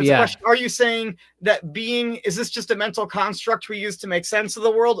 It's a question, are you saying that being, is this just a mental construct we use to make sense of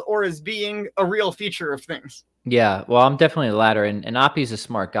the world, or is being a real feature of things? Yeah, well, I'm definitely the latter, and Oppy's a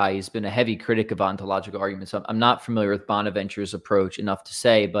smart guy. He's been a heavy critic of ontological arguments. I'm not familiar with Bonaventure's approach enough to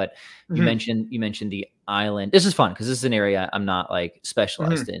say, but you mentioned the island. This is fun because this is an area I'm not like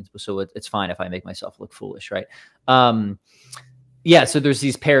specialized in, so it's fine if I make myself look foolish, right? Yeah, so there's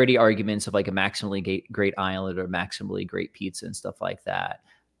these parody arguments of like a maximally great island or maximally great pizza and stuff like that.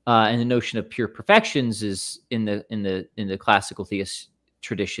 And the notion of pure perfections is in the classical theist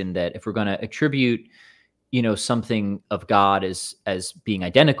tradition that if we're going to attribute something of God as being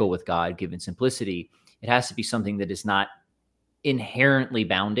identical with God, given simplicity, it has to be something that is not inherently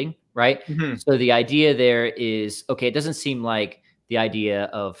bounding, right? So the idea there is, okay, it doesn't seem like the idea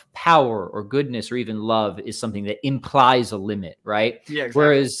of power or goodness or even love is something that implies a limit, right? Yeah,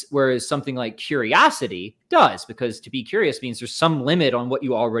 exactly. Whereas something like curiosity does, because to be curious means there's some limit on what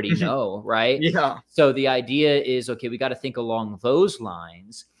you already know, right? Yeah. So the idea is, okay, we got to think along those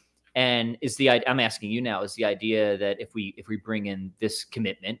lines. And I'm asking you now, is the idea that if we bring in this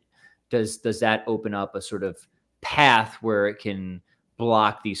commitment, does that open up a sort of path where it can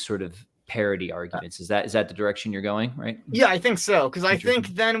block these sort of parody arguments? Is that the direction you're going, right? Yeah, I think so. Because I think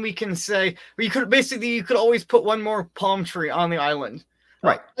then we can say, you could always put one more palm tree on the island.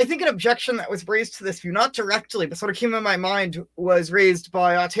 Right. I think an objection that was raised to this view, not directly, but sort of came in my mind, was raised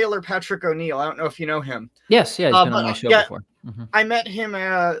by Taylor Patrick O'Neill. I don't know if you know him. Yes, yeah, he's been on my show before. I met him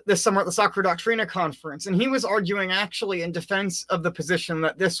this summer at the Sacra Doctrina conference, and he was arguing actually in defense of the position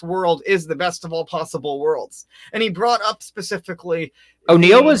that this world is the best of all possible worlds. And he brought up specifically...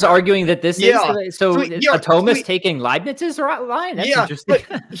 O'Neill was arguing that this is... a Thomist taking Leibniz's line? That's interesting.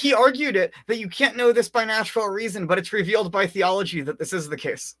 But he argued that you can't know this by natural reason, but it's revealed by theology that this is the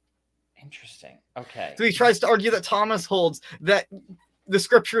case. Interesting. Okay. So he tries to argue that Thomas holds that the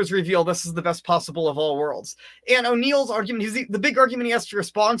scriptures reveal this is the best possible of all worlds. And O'Neill's argument, the big argument he has to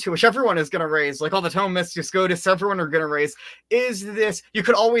respond to, which everyone is going to raise, like all the Thomists, Scotus, everyone are going to raise, is this: you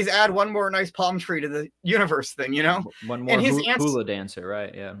could always add one more nice palm tree to the universe thing, you know? One more hula dancer,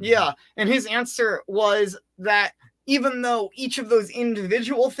 right? Yeah. Yeah. And his answer was that even though each of those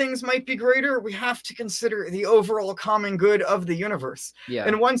individual things might be greater, we have to consider the overall common good of the universe. Yeah.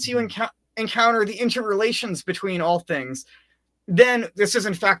 And once you encounter the interrelations between all things, then this is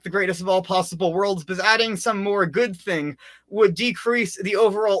in fact the greatest of all possible worlds, because adding some more good thing would decrease the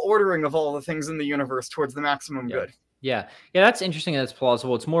overall ordering of all the things in the universe towards the maximum good. Yeah. That's interesting. That's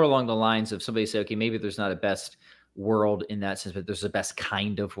plausible. It's more along the lines of somebody say, okay, maybe there's not a best world in that sense, but there's a best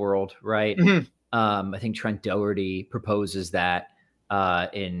kind of world, right? Mm-hmm. I think Trent Doherty proposes that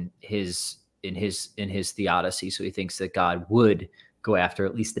in his Theodicy. So he thinks that God would go after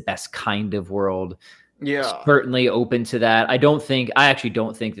at least the best kind of world. Yeah, certainly open to that. I actually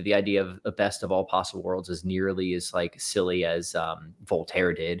don't think that the idea of a best of all possible worlds is nearly as like silly as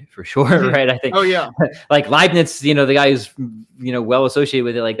Voltaire did, for sure. Right. I think, like Leibniz, the guy who's, well associated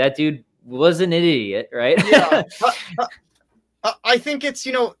with it, like that dude was an idiot. Right. Yeah. I think it's,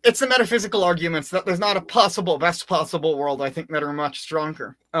 it's the metaphysical arguments that there's not a best possible world, I think, that are much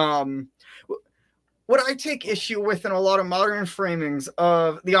stronger. What I take issue with in a lot of modern framings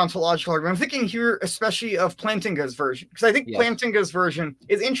of the ontological argument, I'm thinking here especially of Plantinga's version, because I think Plantinga's version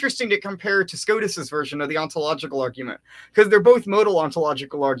is interesting to compare to Scotus's version of the ontological argument, because they're both modal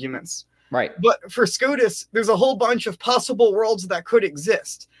ontological arguments. Right. But for Scotus, there's a whole bunch of possible worlds that could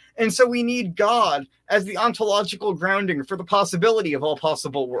exist. And so we need God as the ontological grounding for the possibility of all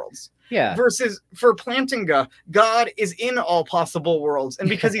possible worlds. Yeah. Versus for Plantinga, God is in all possible worlds. And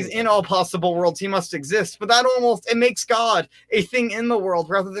because he's in all possible worlds, he must exist. But that it makes God a thing in the world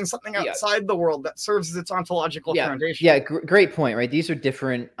rather than something outside the world that serves as its ontological foundation. Yeah, great point, right? These are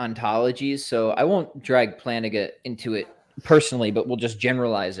different ontologies. So I won't drag Plantinga into it personally, but we'll just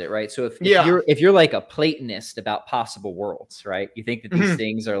generalize it, right? So if you're like a Platonist about possible worlds, right? You think that these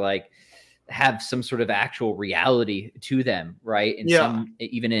things are like have some sort of actual reality to them, right? And some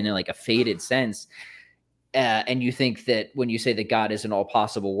even in like a faded sense. And you think that when you say that God is in all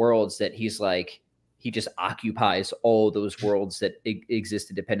possible worlds, that he just occupies all those worlds that exist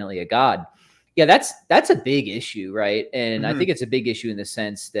independently of God. Yeah, that's a big issue, right? And I think it's a big issue in the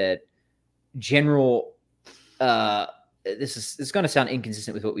sense that general this is going to sound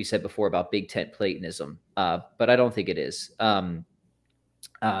inconsistent with what we said before about Big Tent Platonism, but I don't think it is,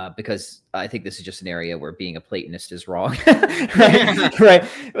 because I think this is just an area where being a Platonist is wrong, right? Right.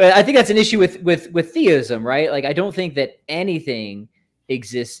 But I think that's an issue with theism, right? Like I don't think that anything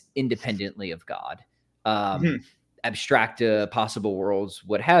exists independently of God, abstract possible worlds,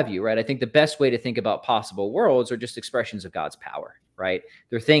 what have you, right? I think the best way to think about possible worlds are just expressions of God's power, right?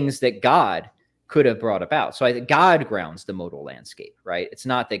 They're things that God could have brought about. So I think God grounds the modal landscape, right? It's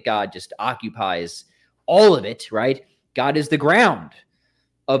not that God just occupies all of it, right? God is the ground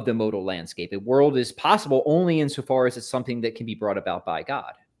of the modal landscape. A world is possible only insofar as it's something that can be brought about by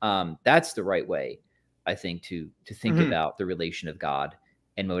God. That's the right way, I think, to think about the relation of God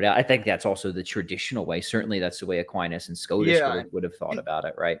and modality. I think that's also the traditional way. Certainly that's the way Aquinas and Scotus would have thought about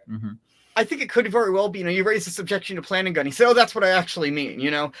it, right? I think it could very well be, you raise this objection to Plantinga, and you say, oh, that's what I actually mean,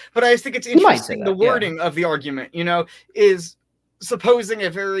 But I just think it's interesting, the wording of the argument, is supposing a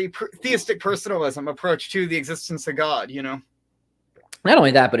very theistic personalism approach to the existence of God, Not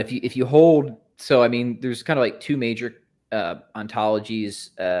only that, but if you hold, so I mean, there's kind of like two major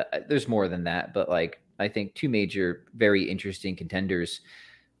ontologies. There's more than that, but like I think two major, very interesting contenders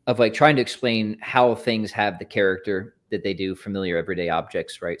of like trying to explain how things have the character that they do, familiar everyday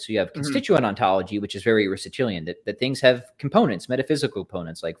objects, right? So you have constituent ontology, which is very Aristotelian, that things have components, metaphysical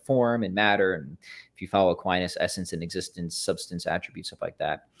components like form and matter, and if you follow Aquinas, essence and existence, substance, attributes, stuff like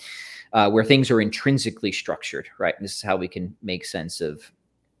that, where things are intrinsically structured, right? And this is how we can make sense of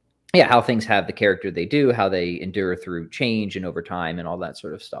how things have the character they do, how they endure through change and over time and all that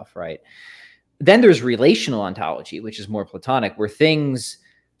sort of stuff, right? Then there's relational ontology, which is more Platonic, where things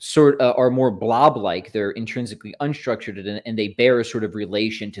are more blob-like. They're intrinsically unstructured and they bear a sort of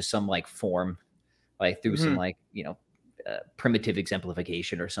relation to some like form, like through some like, primitive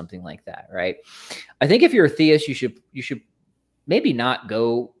exemplification or something like that, right? I think if you're a theist, you should maybe not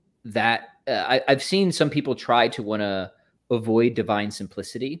go that. I've seen some people try to want to avoid divine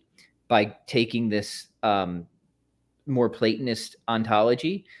simplicity by taking this more Platonist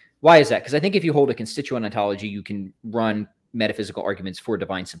ontology. Why is that? Because I think if you hold a constituent ontology, you can run metaphysical arguments for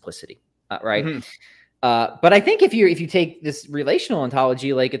divine simplicity, right? But I think if you take this relational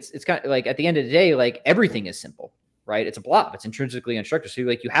ontology, like it's kind of like at the end of the day, like everything is simple, right? It's a blob. It's intrinsically unstructured. So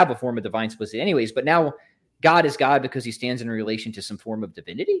like you have a form of divine simplicity anyways, but now God is God because he stands in relation to some form of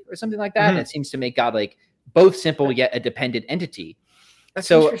divinity or something like that. And it seems to make God like both simple yet a dependent entity.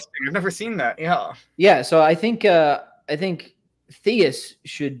 That's interesting. I've never seen that. Yeah. Yeah. So I think theists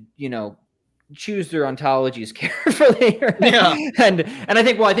should, choose their ontologies carefully. Right? Yeah. And I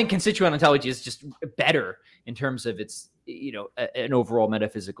think constituent ontology is just better in terms of its, an overall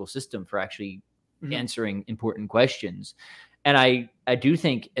metaphysical system for actually answering important questions. And I do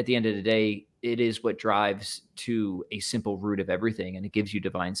think at the end of the day, it is what drives to a simple root of everything, and it gives you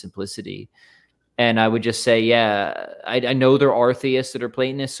divine simplicity. And I would just say, I know there are theists that are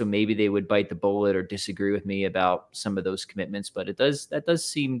Platonists, so maybe they would bite the bullet or disagree with me about some of those commitments, but that does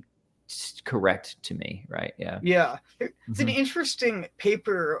seem correct to me, right? Yeah. It's an interesting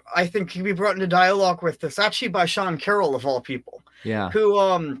paper, I think, can be brought into dialogue with this, actually by Sean Carroll, of all people.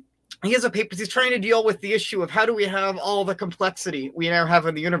 Who he has a paper. He's trying to deal with the issue of how do we have all the complexity we now have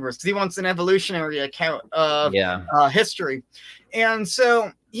in the universe, because he wants an evolutionary account of history. And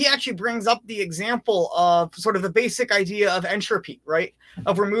so he actually brings up the example of sort of the basic idea of entropy, right?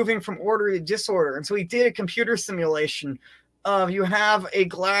 Of we're moving from order to disorder. And so he did a computer simulation of you have a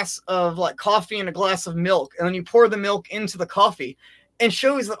glass of like coffee and a glass of milk, and then you pour the milk into the coffee, and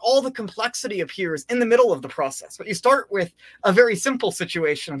shows that all the complexity appears in the middle of the process. But you start with a very simple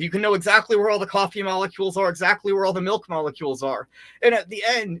situation. You can know exactly where all the coffee molecules are, exactly where all the milk molecules are. And at the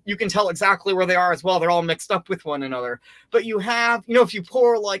end, you can tell exactly where they are as well. They're all mixed up with one another. But you have, if you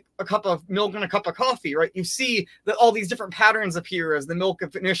pour like a cup of milk and a cup of coffee, right, you see that all these different patterns appear as the milk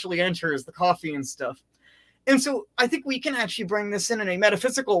initially enters the coffee and stuff. And so I think we can actually bring this in a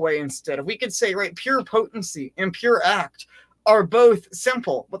metaphysical way instead. If we could say, right, pure potency and pure act are both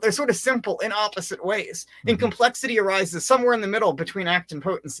simple, but they're sort of simple in opposite ways. And complexity arises somewhere in the middle between act and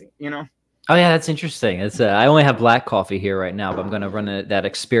potency, Oh yeah, that's interesting. It's I only have black coffee here right now, but I'm going to run that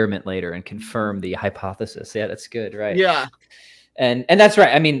experiment later and confirm the hypothesis. Yeah, that's good, right? Yeah. And that's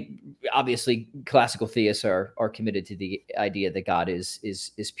right. I mean, obviously classical theists are committed to the idea that God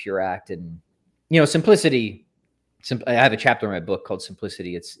is pure act, and simplicity. I have a chapter in my book called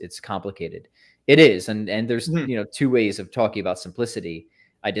Simplicity. It's complicated. It is. And there's, two ways of talking about simplicity.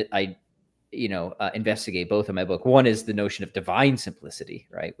 I investigate both in my book. One is the notion of divine simplicity,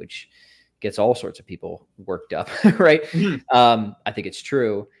 right? Which gets all sorts of people worked up, right? I think it's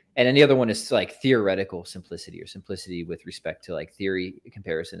true. And then the other one is like theoretical simplicity, or simplicity with respect to like theory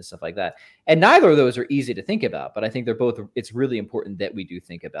comparison and stuff like that. And neither of those are easy to think about, but I think they're both, it's really important that we do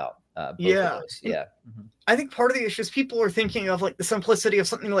think about both of those. Yeah. I think part of the issue is people are thinking of like the simplicity of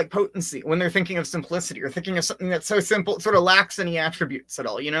something like potency when they're thinking of simplicity, or thinking of something that's so simple, it sort of lacks any attributes at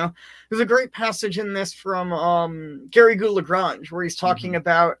all, There's a great passage in this from Gary Gould-Lagrange where he's talking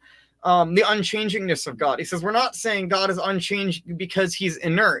about the unchangingness of God. He says, we're not saying God is unchanged because he's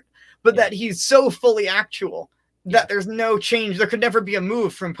inert, but that he's so fully actual that there's no change. There could never be a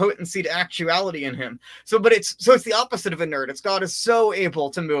move from potency to actuality in him. So it's the opposite of inert. It's God is so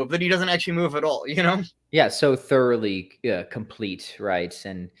able to move that he doesn't actually move at all, Yeah. So thoroughly complete. Right.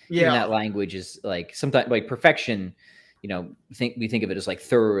 And even that language is like sometimes like perfection, we think of it as like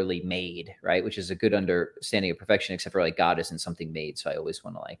thoroughly made, right? Which is a good understanding of perfection, except for like God isn't something made. So I always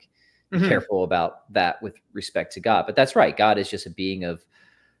want to like be careful about that with respect to God. But that's right. God is just a being of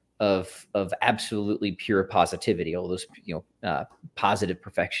absolutely pure positivity, all those, positive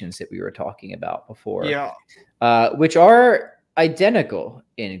perfections that we were talking about before, which are identical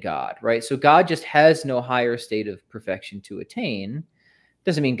in God, right? So God just has no higher state of perfection to attain.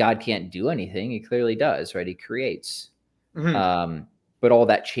 Doesn't mean God can't do anything. He clearly does, right? He creates. But all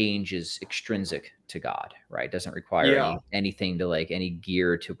that change is extrinsic to God, right? Doesn't require anything to like any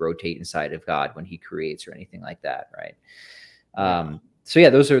gear to rotate inside of God when he creates or anything like that, right? So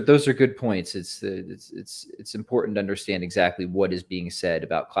yeah, those are good points. It's important to understand exactly what is being said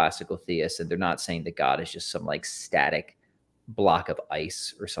about classical theists, and they're not saying that God is just some like static block of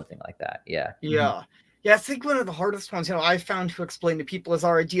ice or something like that. Yeah. I think one of the hardest ones, I found to explain to people is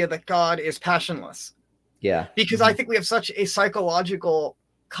our idea that God is passionless. Yeah. Because I think we have such a psychological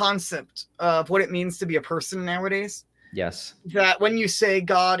concept of what it means to be a person nowadays. Yes. That when you say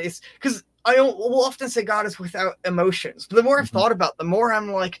God is, because will often say God is without emotions. But the more I've thought about it, the more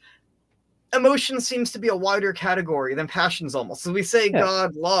I'm like, emotion seems to be a wider category than passions almost. So we say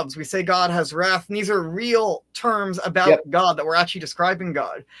God loves, we say God has wrath, and these are real terms about God that we're actually describing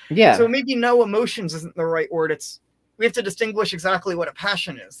God. Yeah. So maybe no emotions isn't the right word. We have to distinguish exactly what a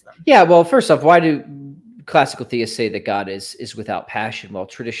passion is then. Yeah, well, first off, why do classical theists say that God is without passion. Well,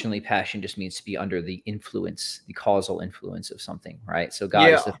 traditionally, passion just means to be under the influence, the causal influence of something, right? So God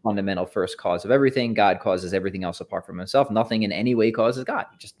is the fundamental first cause of everything. God causes everything else apart from himself. Nothing in any way causes God.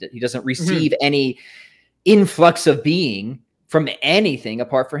 He doesn't receive any influx of being from anything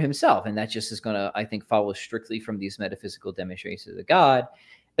apart from himself. And that just is going to, I think, follow strictly from these metaphysical demonstrations of God.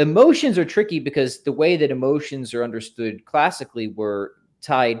 Emotions are tricky because the way that emotions are understood classically were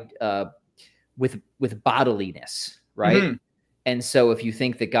tied with bodiliness, right? And so if you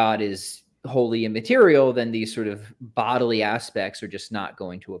think that God is wholly immaterial, then these sort of bodily aspects are just not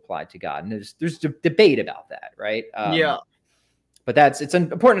going to apply to God. And there's debate about that, right? But it's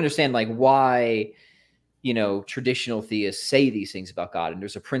important to understand like why, you know, traditional theists say these things about God, and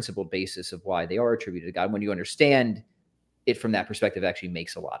there's a principled basis of why they are attributed to God. When you understand it from that perspective, it actually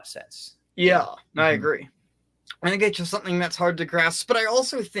makes a lot of sense. Yeah, I agree. I think it's just something that's hard to grasp, but I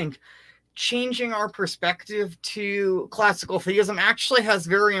also think changing our perspective to classical theism actually has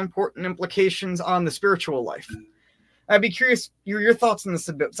very important implications on the spiritual life. I'd be curious your thoughts on this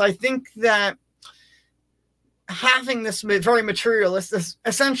a bit. So I think that having this very materialist, this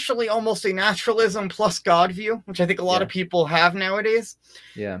essentially almost a naturalism plus God view, which I think a lot of people have nowadays.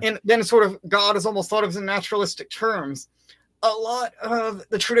 And then sort of God is almost thought of in naturalistic terms. A lot of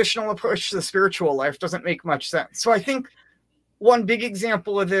the traditional approach to the spiritual life doesn't make much sense. So I think one big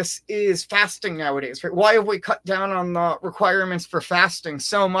example of this is fasting nowadays. Right? Why have we cut down on the requirements for fasting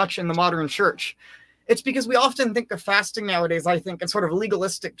so much in the modern church? It's because we often think of fasting nowadays, I think, in sort of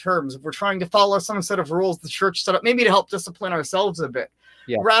legalistic terms. If we're trying to follow some set of rules the church set up, maybe to help discipline ourselves a bit,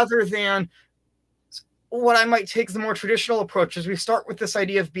 rather than what I might take the more traditional approach is we start with this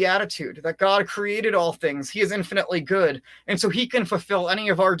idea of beatitude, that God created all things. He is infinitely good. And so he can fulfill any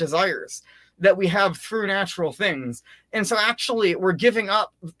of our desires that we have through natural things. And so actually we're giving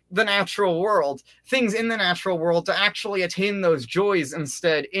up the natural world, things in the natural world, to actually attain those joys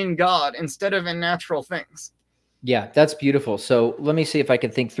instead in God, instead of in natural things. Yeah, that's beautiful. So let me see if I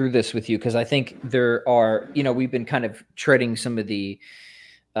can think through this with you, because I think there are, you know, we've been kind of treading some of the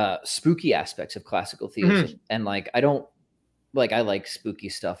spooky aspects of classical theism. And like, I like spooky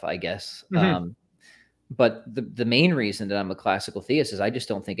stuff, I guess. But the main reason that I'm a classical theist is I just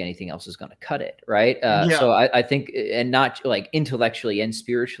don't think anything else is going to cut it, right? So I think, and not like intellectually and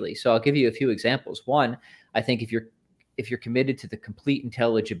spiritually. So I'll give you a few examples. One, I think if you're committed to the complete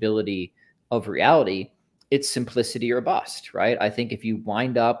intelligibility of reality, it's simplicity or bust, right? I think if you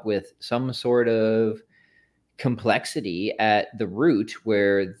wind up with some sort of complexity at the root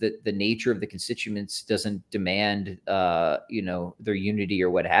where the nature of the constituents doesn't demand you know, their unity or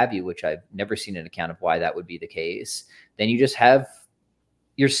what have you, which I've never seen an account of why that would be the case, then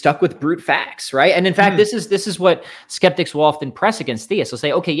you're stuck with brute facts, right? And in fact, this is what skeptics will often press against theists. They'll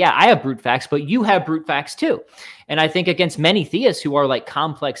say, okay, yeah, I have brute facts, but you have brute facts too. And I think against many theists who are like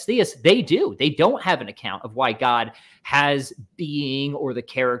complex theists, they don't have an account of why God has being or the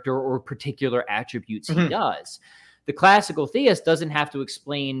character or particular attributes he does. The classical theist doesn't have to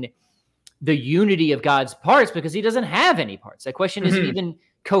explain the unity of God's parts because he doesn't have any parts. That question isn't even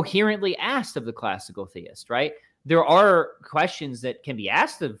coherently asked of the classical theist, right? There are questions that can be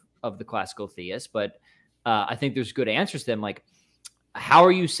asked of the classical theist, but I think there's good answers to them. Like, how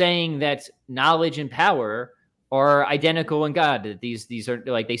are you saying that knowledge and power are identical in God? That these are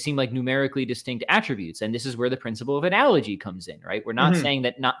like, they seem like numerically distinct attributes. And this is where the principle of analogy comes in, right? We're not saying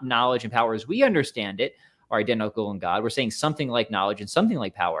that knowledge and power as we understand it are identical in God. We're saying something like knowledge and something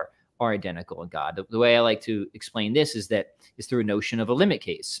like power are identical in God. The way I like to explain this is through a notion of a limit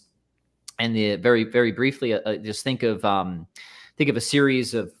case. And very, very briefly, just think of a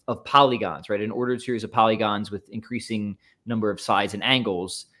series of polygons, right? An ordered series of polygons with increasing number of sides and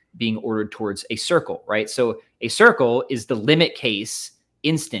angles being ordered towards a circle, right? So a circle is the limit case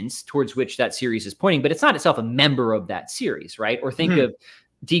instance towards which that series is pointing, but it's not itself a member of that series, right? Or think of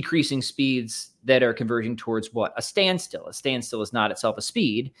decreasing speeds that are converging towards what? A standstill. A standstill is not itself a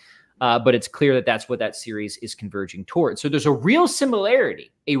speed, but it's clear that that's what that series is converging towards. So there's a real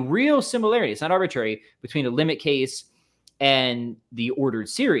similarity, it's not arbitrary, between a limit case and the ordered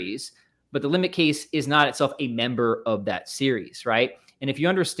series, but the limit case is not itself a member of that series, right? And if you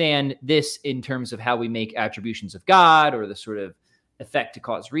understand this in terms of how we make attributions of God, or the sort of effect to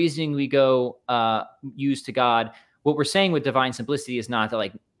cause reasoning we go use to God, what we're saying with divine simplicity is not that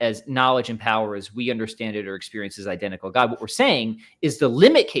like as knowledge and power as we understand it or experience is identical to God. What we're saying is the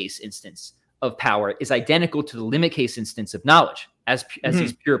limit case instance of power is identical to the limit case instance of knowledge as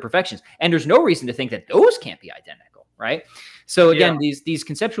these pure perfections. And there's no reason to think that those can't be identical, right? So again, these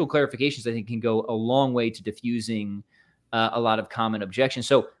conceptual clarifications, I think, can go a long way to diffusing a lot of common objections.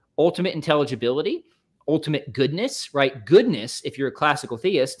 So ultimate intelligibility, ultimate goodness, right? Goodness, if you're a classical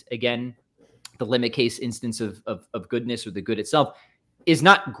theist, again, the limit case instance of goodness or the good itself is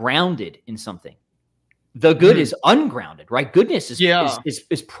not grounded in something. The good is ungrounded, right? Goodness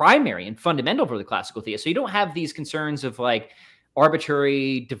is primary and fundamental for the classical theist. So you don't have these concerns of like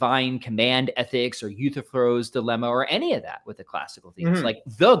arbitrary divine command ethics or Euthyphro's dilemma or any of that with the classical theist. Like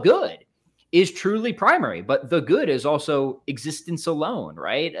the good is truly primary, but the good is also existence alone,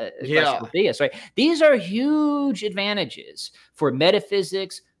 right? Classical theist, right? These are huge advantages for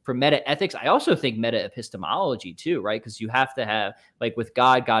metaphysics, for meta ethics. I also think meta epistemology too, right? Because you have to have, like with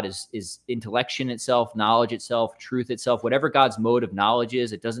God, God is intellection itself, knowledge itself, truth itself, whatever God's mode of knowledge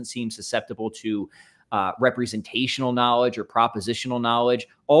is. It doesn't seem susceptible to representational knowledge or propositional knowledge.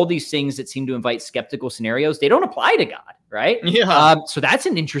 All these things that seem to invite skeptical scenarios, they don't apply to God, right? So that's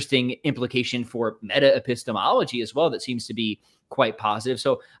an interesting implication for meta epistemology as well. That seems to be quite positive.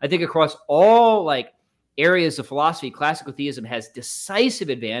 So I think across all like areas of philosophy, classical theism has decisive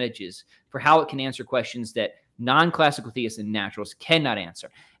advantages for how it can answer questions that non-classical theists and naturalists cannot answer.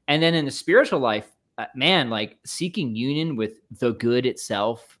 And then in the spiritual life, man, like seeking union with the good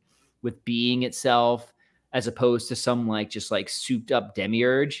itself, with being itself, as opposed to some like just like souped up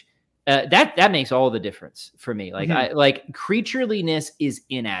demiurge, that makes all the difference for me. Like I like creatureliness is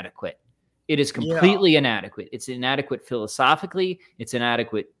inadequate. It is completely inadequate. It's inadequate philosophically. It's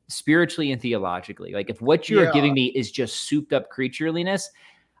inadequate spiritually and theologically. Like if what you are giving me is just souped up creatureliness,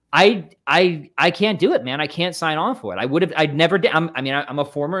 I can't do it, man. I can't sign on for it. I'd never did. I'm a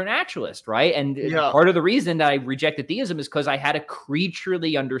former naturalist, right? And part of the reason that I rejected theism is because I had a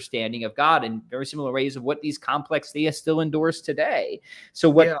creaturely understanding of God in very similar ways of what these complex theists still endorse today.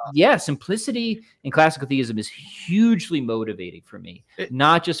 So simplicity in classical theism is hugely motivating for me,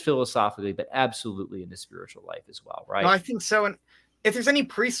 not just philosophically, but absolutely in the spiritual life as well, right? No, I think so. And if there's any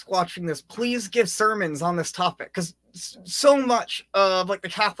priests watching this, please give sermons on this topic, because so much of like the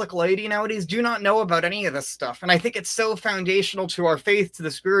Catholic laity nowadays do not know about any of this stuff. And I think it's so foundational to our faith, to the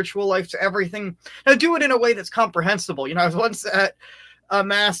spiritual life, to everything. Now, do it in a way that's comprehensible. You know, I was once at a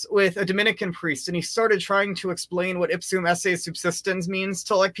mass with a Dominican priest, and he started trying to explain what ipsum esse subsistens means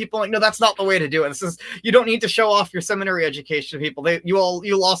to like people. Like, no, that's not the way to do it. This is, you don't need to show off your seminary education to people.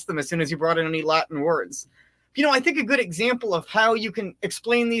 You lost them as soon as you brought in any Latin words. You know, I think a good example of how you can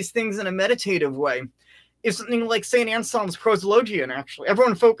explain these things in a meditative way is something like St. Anselm's Prosologian, actually.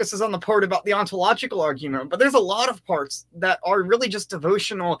 Everyone focuses on the part about the ontological argument, but there's a lot of parts that are really just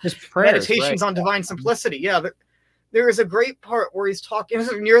devotional meditations on divine simplicity. Yeah, there is a great part where he's talking, this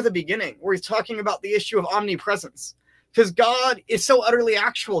is near the beginning, where he's talking about the issue of omnipresence. Because God is so utterly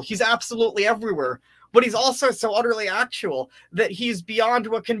actual. He's absolutely everywhere. But he's also so utterly actual that he's beyond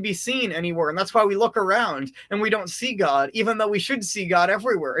what can be seen anywhere. And that's why we look around and we don't see God, even though we should see God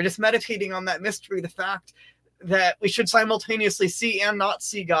everywhere. And just meditating on that mystery, the fact that we should simultaneously see and not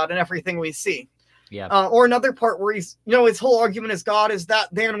see God in everything we see. Or another part where he's, you know, his whole argument is God is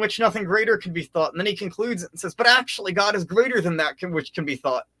that than which nothing greater can be thought. And then he concludes it and says, but actually God is greater than that which can be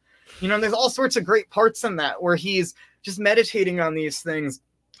thought. You know, and there's all sorts of great parts in that where he's just meditating on these things.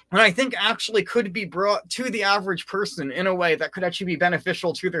 And I think actually could be brought to the average person in a way that could actually be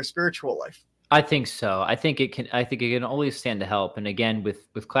beneficial to their spiritual life. I think so. I think it can always stand to help. And again,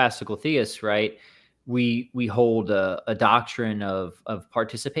 with classical theists, right, we hold a doctrine of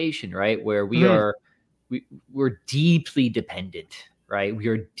participation, right, where we're deeply dependent, right? We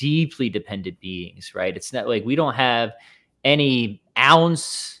are deeply dependent beings, right? It's not like we don't have any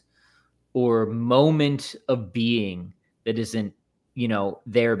ounce or moment of being that isn't, you know,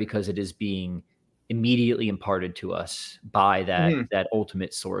 there because it is being immediately imparted to us by that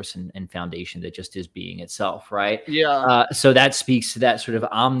ultimate source and foundation that just is being itself, right? So that speaks to that sort of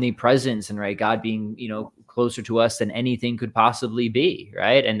omnipresence and, right, God being, you know, closer to us than anything could possibly be,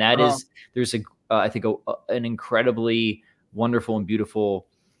 right? And that is, there's I think an incredibly wonderful and beautiful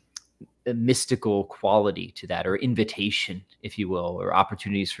mystical quality to that, or invitation, if you will, or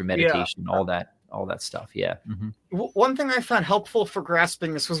opportunities for meditation, all that stuff. One thing I found helpful for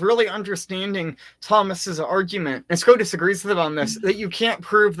grasping this was really understanding Thomas's argument, and Scotus agrees with him on this, that you can't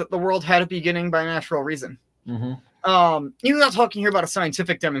prove that the world had a beginning by natural reason. You're not talking here about a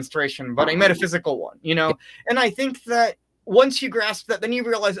scientific demonstration, but a metaphysical one, you know? And I think that once you grasp that, then you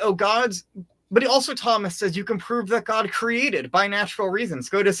realize, but also Thomas says you can prove that God created by natural reason.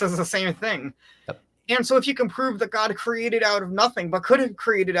 Scotus says the same thing. And so if you can prove that God created out of nothing, but could have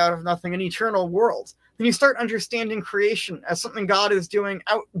created out of nothing an eternal world, then you start understanding creation as something God is doing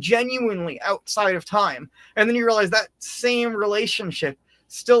genuinely outside of time. And then you realize that same relationship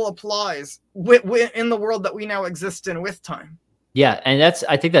still applies in the world that we now exist in with time. Yeah, and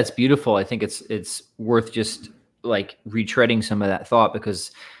I think that's beautiful. I think it's worth just like retreading some of that thought,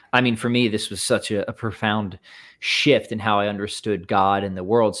 because I mean, for me, this was such a profound shift in how I understood God and the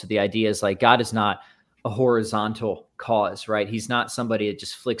world. So the idea is like God is not a horizontal cause, right? He's not somebody that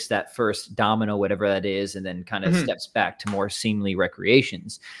just flicks that first domino, whatever that is, and then kind of Mhm. steps back to more seemly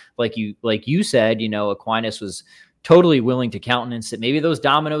recreations. Like you said, Aquinas was totally willing to countenance that maybe those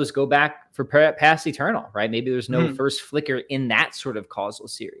dominoes go back for past eternal, right? Maybe there's no Mhm. first flicker in that sort of causal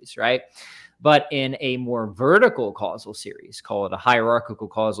series, right? But in a more vertical causal series, call it a hierarchical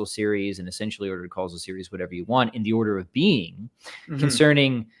causal series, an essentially ordered causal series, whatever you want, in the order of being, Mhm.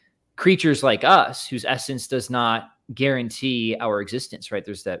 concerning creatures like us, whose essence does not guarantee our existence, right?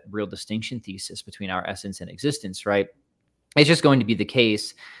 There's that real distinction thesis between our essence and existence, right? It's just going to be the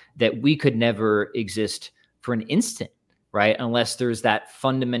case that we could never exist for an instant, right? Unless there's that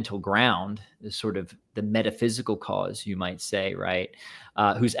fundamental ground, the sort of the metaphysical cause, you might say, right?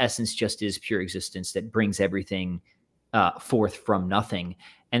 Whose essence just is pure existence that brings everything forth from nothing.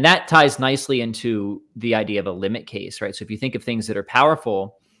 And that ties nicely into the idea of a limit case, right? So if you think of things that are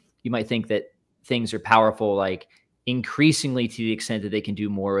powerful, you might think that things are powerful like increasingly to the extent that they can do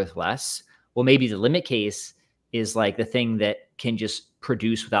more with less. Well, maybe the limit case is like the thing that can just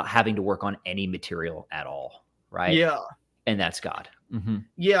produce without having to work on any material at all, right? Yeah. And that's God. Mm-hmm.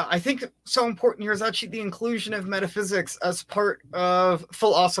 Yeah, I think so important here is actually the inclusion of metaphysics as part of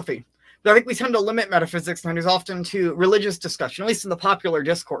philosophy. I think we tend to limit metaphysics and often to religious discussion, at least in the popular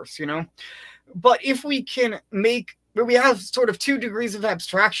discourse, But if we can make, we have sort of two degrees of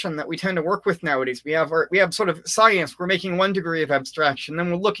abstraction that we tend to work with nowadays. We have sort of science. We're making one degree of abstraction. Then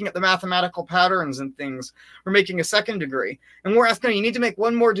we're looking at the mathematical patterns and things. We're making a second degree, and we're asking you need to make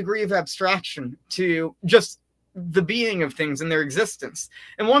one more degree of abstraction to just the being of things and their existence.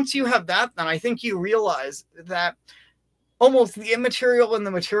 And once you have that, then I think you realize that almost the immaterial and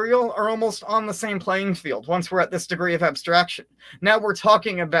the material are almost on the same playing field once we're at this degree of abstraction. Now we're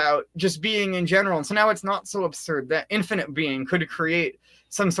talking about just being in general. And so now it's not so absurd that infinite being could create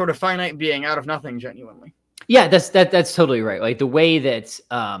some sort of finite being out of nothing genuinely. Yeah, that's totally right. Like the way that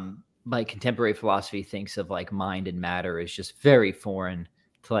like contemporary philosophy thinks of like mind and matter is just very foreign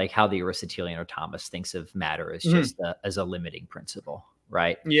to like how the Aristotelian or Thomas thinks of matter as just as a limiting principle,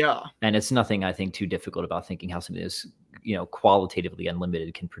 right? Yeah. And it's nothing, I think, too difficult about thinking how something is, qualitatively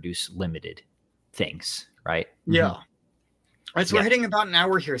unlimited can produce limited things, right? Yeah. Mm-hmm. All right, so we're hitting about an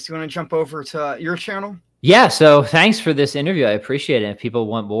hour here. So you want to jump over to your channel? Yeah, so thanks for this interview. I appreciate it. If people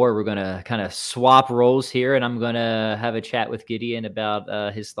want more, we're going to kind of swap roles here, and I'm going to have a chat with Gideon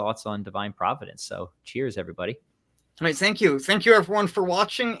about his thoughts on divine providence. So cheers, everybody. All right, thank you. Thank you, everyone, for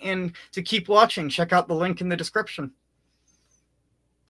watching. And to keep watching, check out the link in the description.